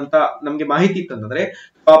ಹಾಳಾಗುತ್ತೆ ಅನ್ನೋಂತ ನಮ್ಗೆ ಮಾಹಿತಿ ಇತ್ತಂದ್ರೆ,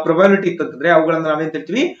 ಪ್ರೊಬ್ಯಾಬಿಲಿಟಿ ಇತ್ತಂದ್ರೆ, ಅವುಗಳನ್ನ ನಾವೇನ್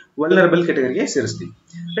ಹೇಳ್ತೀವಿ, ವಲ್ನರಬಲ್ ಕ್ಯಾಟಗರಿಗೆ ಸೇರಿಸ್ತೀವಿ.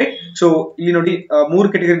 ರೈಟ್. ಸೊ ಇಲ್ಲಿ ನೋಡಿ 3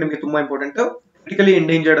 ಕ್ಯಾಟಗರಿ ನಿಮಗೆ ತುಂಬಾ ಇಂಪಾರ್ಟೆಂಟ್. ಕ್ರಿಟಿಕಲಿ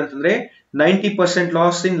ಎಂಡೇಂಜರ್ಡ್ ಅಂತಂದ್ರೆ 90%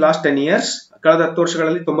 ಲಾಸ್ ಇನ್ ಲಾಸ್ಟ್ 10 years, ಕಳೆದ 10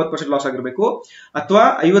 ವರ್ಷಗಳಲ್ಲಿ 90% ಲಾಸ್ ಆಗಿರ್ಬೇಕು, ಅಥವಾ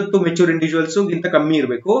 50 ಮೆಚೂರ್ ಇಂಡಿವಿಜುವಲ್ಸ್ ಗಿಂತ ಕಮ್ಮಿ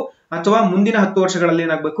ಇರಬೇಕು, ಅಥವಾ ಮುಂದಿನ 10 ವರ್ಷಗಳಲ್ಲಿ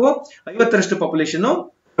ಏನಾಗಬೇಕು 50ರಷ್ಟು ಪಾಪ್ಯುಲೇಷನ್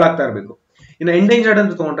ಹಾಳಾಗ್ತಾ ಇರಬೇಕು. ಇನ್ನು ಎಂಡೇಂಜರ್ಡ್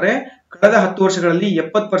ಅಂತ ತಗೊಂಡ್ರೆ ಕಳೆದ 10 ವರ್ಷಗಳಲ್ಲಿ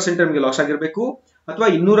 70% ನಮಗೆ ಲಾಸ್ ಆಗಿರ್ಬೇಕು, ಅಥವಾ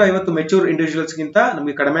 250 ಮೆಚೂರ್ ಇಂಡಿವಿಜುವಲ್ಸ್ ಗಿಂತ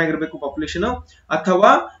ನಮಗೆ ಕಡಿಮೆ ಆಗಿರ್ಬೇಕು ಪಾಪ್ಯುಲೇಷನ್,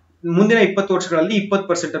 ಅಥವಾ ಮುಂದಿನ 20 ವರ್ಷಗಳಲ್ಲಿ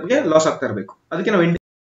 20% ನಮಗೆ ಲಾಸ್ ಆಗ್ತಾ ಇರಬೇಕು. ಅದಕ್ಕೆ ನಾವು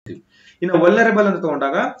ಇನ್ನು ವಲ್ನರಬಲ್ ಅಂತ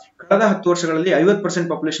ತಗೊಂಡಾಗ ಕಳೆದ 10 ವರ್ಷಗಳಲ್ಲಿ 50%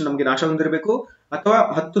 ಪಾಪ್ಯುಲೇಷನ್ ನಮಗೆ ನಾಶ ಹೊಂದಿರಬೇಕು, ಅಥವಾ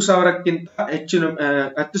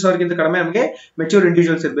 10,000ಕ್ಕಿಂತ ಕಡಿಮೆ ನಮಗೆ ಮೆಚೂರ್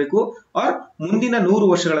ಇಂಡಿವಿಜುವಲ್ಸ್ ಇರಬೇಕು, ಆರ್ ಮುಂದಿನ 100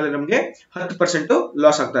 ವರ್ಷಗಳಲ್ಲಿ ನಮಗೆ 10%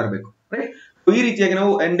 ಲಾಸ್ ಆಗ್ತಾ ಇರಬೇಕು. ರೈಟ್. ಈ ರೀತಿಯಾಗಿ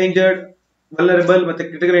ನಾವು ಎಂಡೇಂಜರ್ಡ್, ವಲ್ನರಬಲ್ ಮತ್ತೆ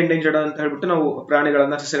ಕ್ರಿಟಿಕಲ್ ಎಂಡೇಂಜರ್ಡ್ ಅಂತ ಹೇಳ್ಬಿಟ್ಟು ನಾವು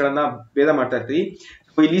ಪ್ರಾಣಿಗಳನ್ನ, ಸಸ್ಯಗಳನ್ನ ಭೇದ ಮಾಡ್ತಾ ಇರ್ತೀವಿ.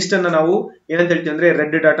 ಈ ಲಿಸ್ಟ್ ಅನ್ನ ನಾವು ಏನಂತ ಹೇಳ್ತೀವಿ ಅಂದ್ರೆ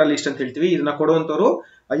ರೆಡ್ ಡಾಟಾ ಲಿಸ್ಟ್ ಅಂತ ಹೇಳ್ತೀವಿ. ಇದನ್ನ ಕೊಡುವಂತವರು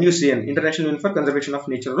IUCN, international union for conservation of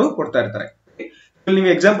nature ಅವರು ಕೊಡ್ತಾ ಇರ್ತಾರೆ. ನೀವು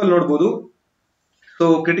ಎಕ್ಸಾಂಪಲ್ ನೋಡಬಹುದು. ಸೊ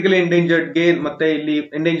ಕ್ರಿಟಿಕಲಿ ಎಂಡೇಂಜರ್ಡ್ ಗೆ ಮತ್ತೆ ಇಲ್ಲಿ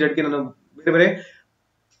ಎಂಡೇಂಜರ್ಡ್ ಗೆ ನಾನು ಬೇರೆ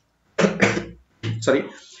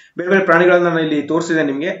ಬೇರೆ ಪ್ರಾಣಿಗಳನ್ನ ನಾನು ಇಲ್ಲಿ ತೋರಿಸಿದೆ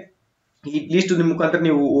ನಿಮ್ಗೆ. ಈ ಲಿಸ್ಟ್ ನಿಮ್ಮ ಮುಖಾಂತರ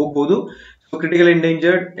ನೀವು ಹೋಗ್ಬಹುದು. ಸೊ ಕ್ರಿಟಿಕಲ್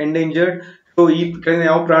ಎಂಡೇಂಜರ್ಡ್, ಸೊ ಈ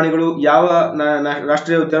ಯಾವ ಪ್ರಾಣಿಗಳು ಯಾವ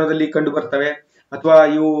ರಾಷ್ಟ್ರೀಯ ಉದ್ಯಾನದಲ್ಲಿ ಕಂಡು ಬರ್ತವೆ, ಅಥವಾ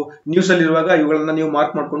ಇವು ನ್ಯೂಸ್ ಅಲ್ಲಿ ಇರುವಾಗ ಇವುಗಳನ್ನ ನೀವು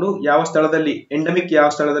ಮಾರ್ಕ್ ಮಾಡ್ಕೊಂಡು ಯಾವ ಸ್ಥಳದಲ್ಲಿ ಎಂಡಮಿಕ್, ಯಾವ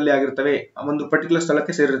ಸ್ಥಳದಲ್ಲಿ ಆಗಿರ್ತವೆ, ಒಂದು ಪರ್ಟಿಕ್ಯುಲರ್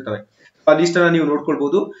ಸ್ಥಳಕ್ಕೆ ಸೇರಿರ್ತವೆ, ಆ ಲಿಸ್ಟ್ ಅನ್ನ ನೀವು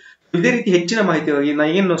ನೋಡ್ಕೊಳ್ಬಹುದು. ಇದೇ ರೀತಿ ಹೆಚ್ಚಿನ ಮಾಹಿತಿಗಾಗಿ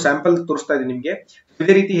ನಾನು ಏನು ಸ್ಯಾಂಪಲ್ ತೋರಿಸ್ತಾ ಇದ್ದೀನಿ ನಿಮ್ಗೆ,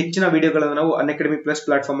 ಇದೇ ರೀತಿ ಹೆಚ್ಚಿನ ವಿಡಿಯೋಗಳನ್ನ ನಾವು ಅನ್ಅಕಾಡೆಮಿ ಪ್ಲಸ್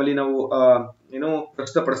ಪ್ಲಾಟ್ಫಾರ್ಮ್ ಅಲ್ಲಿ ನಾವು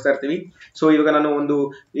ಪ್ರಸ್ತುತಪಡಿಸ್ತಾ ಇರ್ತೀವಿ. ಸೊ ಇವಾಗ ನಾನು ಒಂದು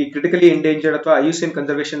ಈ ಕ್ರಿಟಿಕಲಿ ಎಂಡೇಂಜರ್ಡ್ ಅಥವಾ IUCN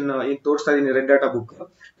ಕನ್ಸರ್ವೇಷನ್ ಏನ್ ತೋರಿಸ್ತಾ ಇದ್ದೀನಿ ರೆಡ್ ಡಾಟಾ ಬುಕ್,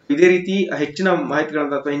 ಇದೇ ರೀತಿ ಹೆಚ್ಚಿನ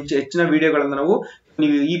ಮಾಹಿತಿಗಳನ್ನ ಅಥವಾ ಹೆಚ್ಚಿನ ವಿಡಿಯೋಗಳನ್ನ ನಾವು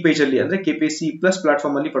ನೀವು ಈ ಪೇಜ್ ಅಲ್ಲಿ ಅಂದ್ರೆ KPSC ಪ್ಲಸ್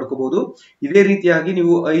ಪ್ಲಾಟ್ಫಾರ್ಮ್ ಅಲ್ಲಿ ಪಡ್ಕೋಬಹುದು. ಇದೇ ರೀತಿಯಾಗಿ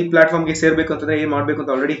ನೀವು ಈ ಪ್ಲಾಟ್ಫಾರ್ಮ್ ಗೆ ಸೇರ್ಬೇಕು ಅಂತಂದ್ರೆ ಏನ್ ಮಾಡ್ಬೇಕು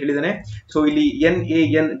ಅಂತ ಆಲ್ರೆಡಿ ಹೇಳಿದ್ದೇನೆ. ಸೊ ಇಲ್ಲಿ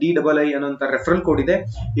NANDEEI ಅನ್ನೋಂತ ರೆಫರಲ್ ಕೋಡ್ ಇದೆ.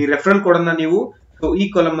 ಈ ರೆಫರಲ್ ಕೋಡ್ ಅನ್ನ ನೀವು ಈ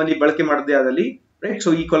ಕಾಲಮ್ ಅಲ್ಲಿ ಬಳಕೆ ಮಾಡದೇ ಆದಲ್ಲಿ, ರೈಟ್, ಸೊ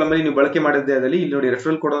ಈ ಕಾಲಮ್ ಅಲ್ಲಿ ನೀವು ಬಳಕೆ ಮಾಡದೇ ಆದಲ್ಲಿ ಇಲ್ಲಿ ನೋಡಿ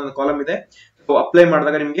ರೆಫರಲ್ ಕೋಡ್ ಒಂದು ಕಾಲಮ್ ಇದೆ. ಸೊ ಅಪ್ಲೈ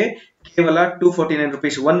ಮಾಡಿದಾಗ ನಿಮಗೆ ಕೇವಲ 249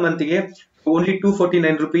 rupees 1 month ಗೆ, ಓನ್ಲಿ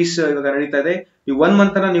 249 rupees ಇವಾಗ ನಡೀತಾ ಇದೆ. ನೀವು 1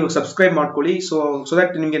 month ಅನ್ನ ನೀವು ಸಬ್ಸ್ಕ್ರೈಬ್ ಮಾಡ್ಕೊಳ್ಳಿ. ಸೊ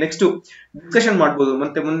ದಟ್ ನಿಮಗೆ ನೆಕ್ಸ್ಟ್ ಡಿಸ್ಕಷನ್ ಮಾಡಬಹುದು.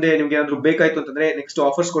 ಮತ್ತೆ ಮುಂದೆ ನಿಮ್ಗೆ ಏನಾದ್ರು ಬೇಕಾಯ್ತು ಅಂತಂದ್ರೆ ನೆಕ್ಸ್ಟ್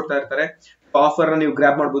ಆಫರ್ಸ್ ಕೊಡ್ತಾ ಇರ್ತಾರೆ, ಆಫರ್ ನೀವು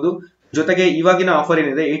ಗ್ರಾಬ್ ಮಾಡಬಹುದು. ಜೊತೆಗೆ ಇವಾಗಿನ ಆಫರ್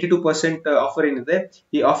ಏನಿದೆ 82% ಆಫರ್ ಏನಿದೆ,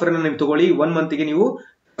 ಈ ಆಫರ್ ಅನ್ನ ನೀವು ತಗೊಳ್ಳಿ. 1 month ಗೆ ನೀವು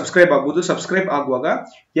ಸಬ್ಸ್ಕ್ರೈಬ್ ಆಗಬಹುದು. ಸಬ್ಸ್ಕ್ರೈಬ್ ಆಗುವಾಗ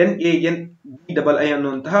NANDEEI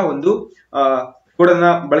ಅನ್ನುವಂತಹ ಒಂದು ಕೋಡ್ ಅನ್ನ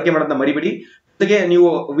ಬಳಕೆ ಮಾಡೋದನ್ನ ಮರಿಬೇಡಿ. ಜೊತೆಗೆ ನೀವು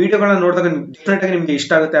ವಿಡಿಯೋಗಳನ್ನ ನೋಡಿದಾಗ ಡೆಫಿನೆಟ್ ಆಗಿ ನಿಮ್ಗೆ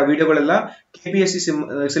ಇಷ್ಟ ಆಗುತ್ತೆ. ಆ ವಿಡಿಯೋಗಳೆಲ್ಲ KPSC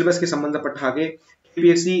ಸಿಲೆಬಸ್ಗೆ ಸಂಬಂಧಪಟ್ಟ ಹಾಗೆ,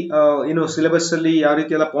 KPSC ಸಿಲೆಬಸ್ ಅಲ್ಲಿ ಯಾವ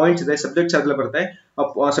ರೀತಿ ಎಲ್ಲ ಪಾಯಿಂಟ್ಸ್ ಇದೆ, ಸಬ್ಜೆಕ್ಟ್ಸ್ ಆಗಲೇ ಬರುತ್ತೆ.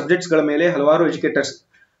 ಆ ಸಬ್ಜೆಕ್ಟ್ಸ್ ಗಳ ಮೇಲೆ ಹಲವಾರು ಎಜುಕೇಟರ್ಸ್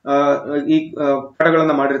ಈ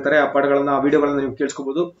ಪಾಠಗಳನ್ನ ಮಾಡಿರ್ತಾರೆ. ಆ ಪಾಠಗಳನ್ನ, ಆ ವಿಡಿಯೋಗಳನ್ನ ನೀವು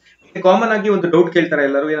ಕೇಳಿಸ್ಕೋಬಹುದು. ಕಾಮನ್ ಆಗಿ ಒಂದು ಡೌಟ್ ಕೇಳ್ತಾರೆ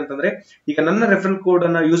ಎಲ್ಲರೂ, ಏನಂತಂದ್ರೆ ಈಗ ನನ್ನ ರೆಫರಲ್ ಕೋಡ್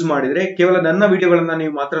ಅನ್ನ ಯೂಸ್ ಮಾಡಿದ್ರೆ ಕೇವಲ ನನ್ನ ವಿಡಿಯೋಗಳನ್ನ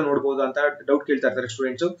ನೀವು ಮಾತ್ರ ನೋಡಬಹುದು ಅಂತ ಡೌಟ್ ಕೇಳ್ತಾ ಇರ್ತಾರೆ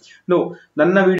ಸ್ಟೂಡೆಂಟ್ಸ್. ನನ್ನ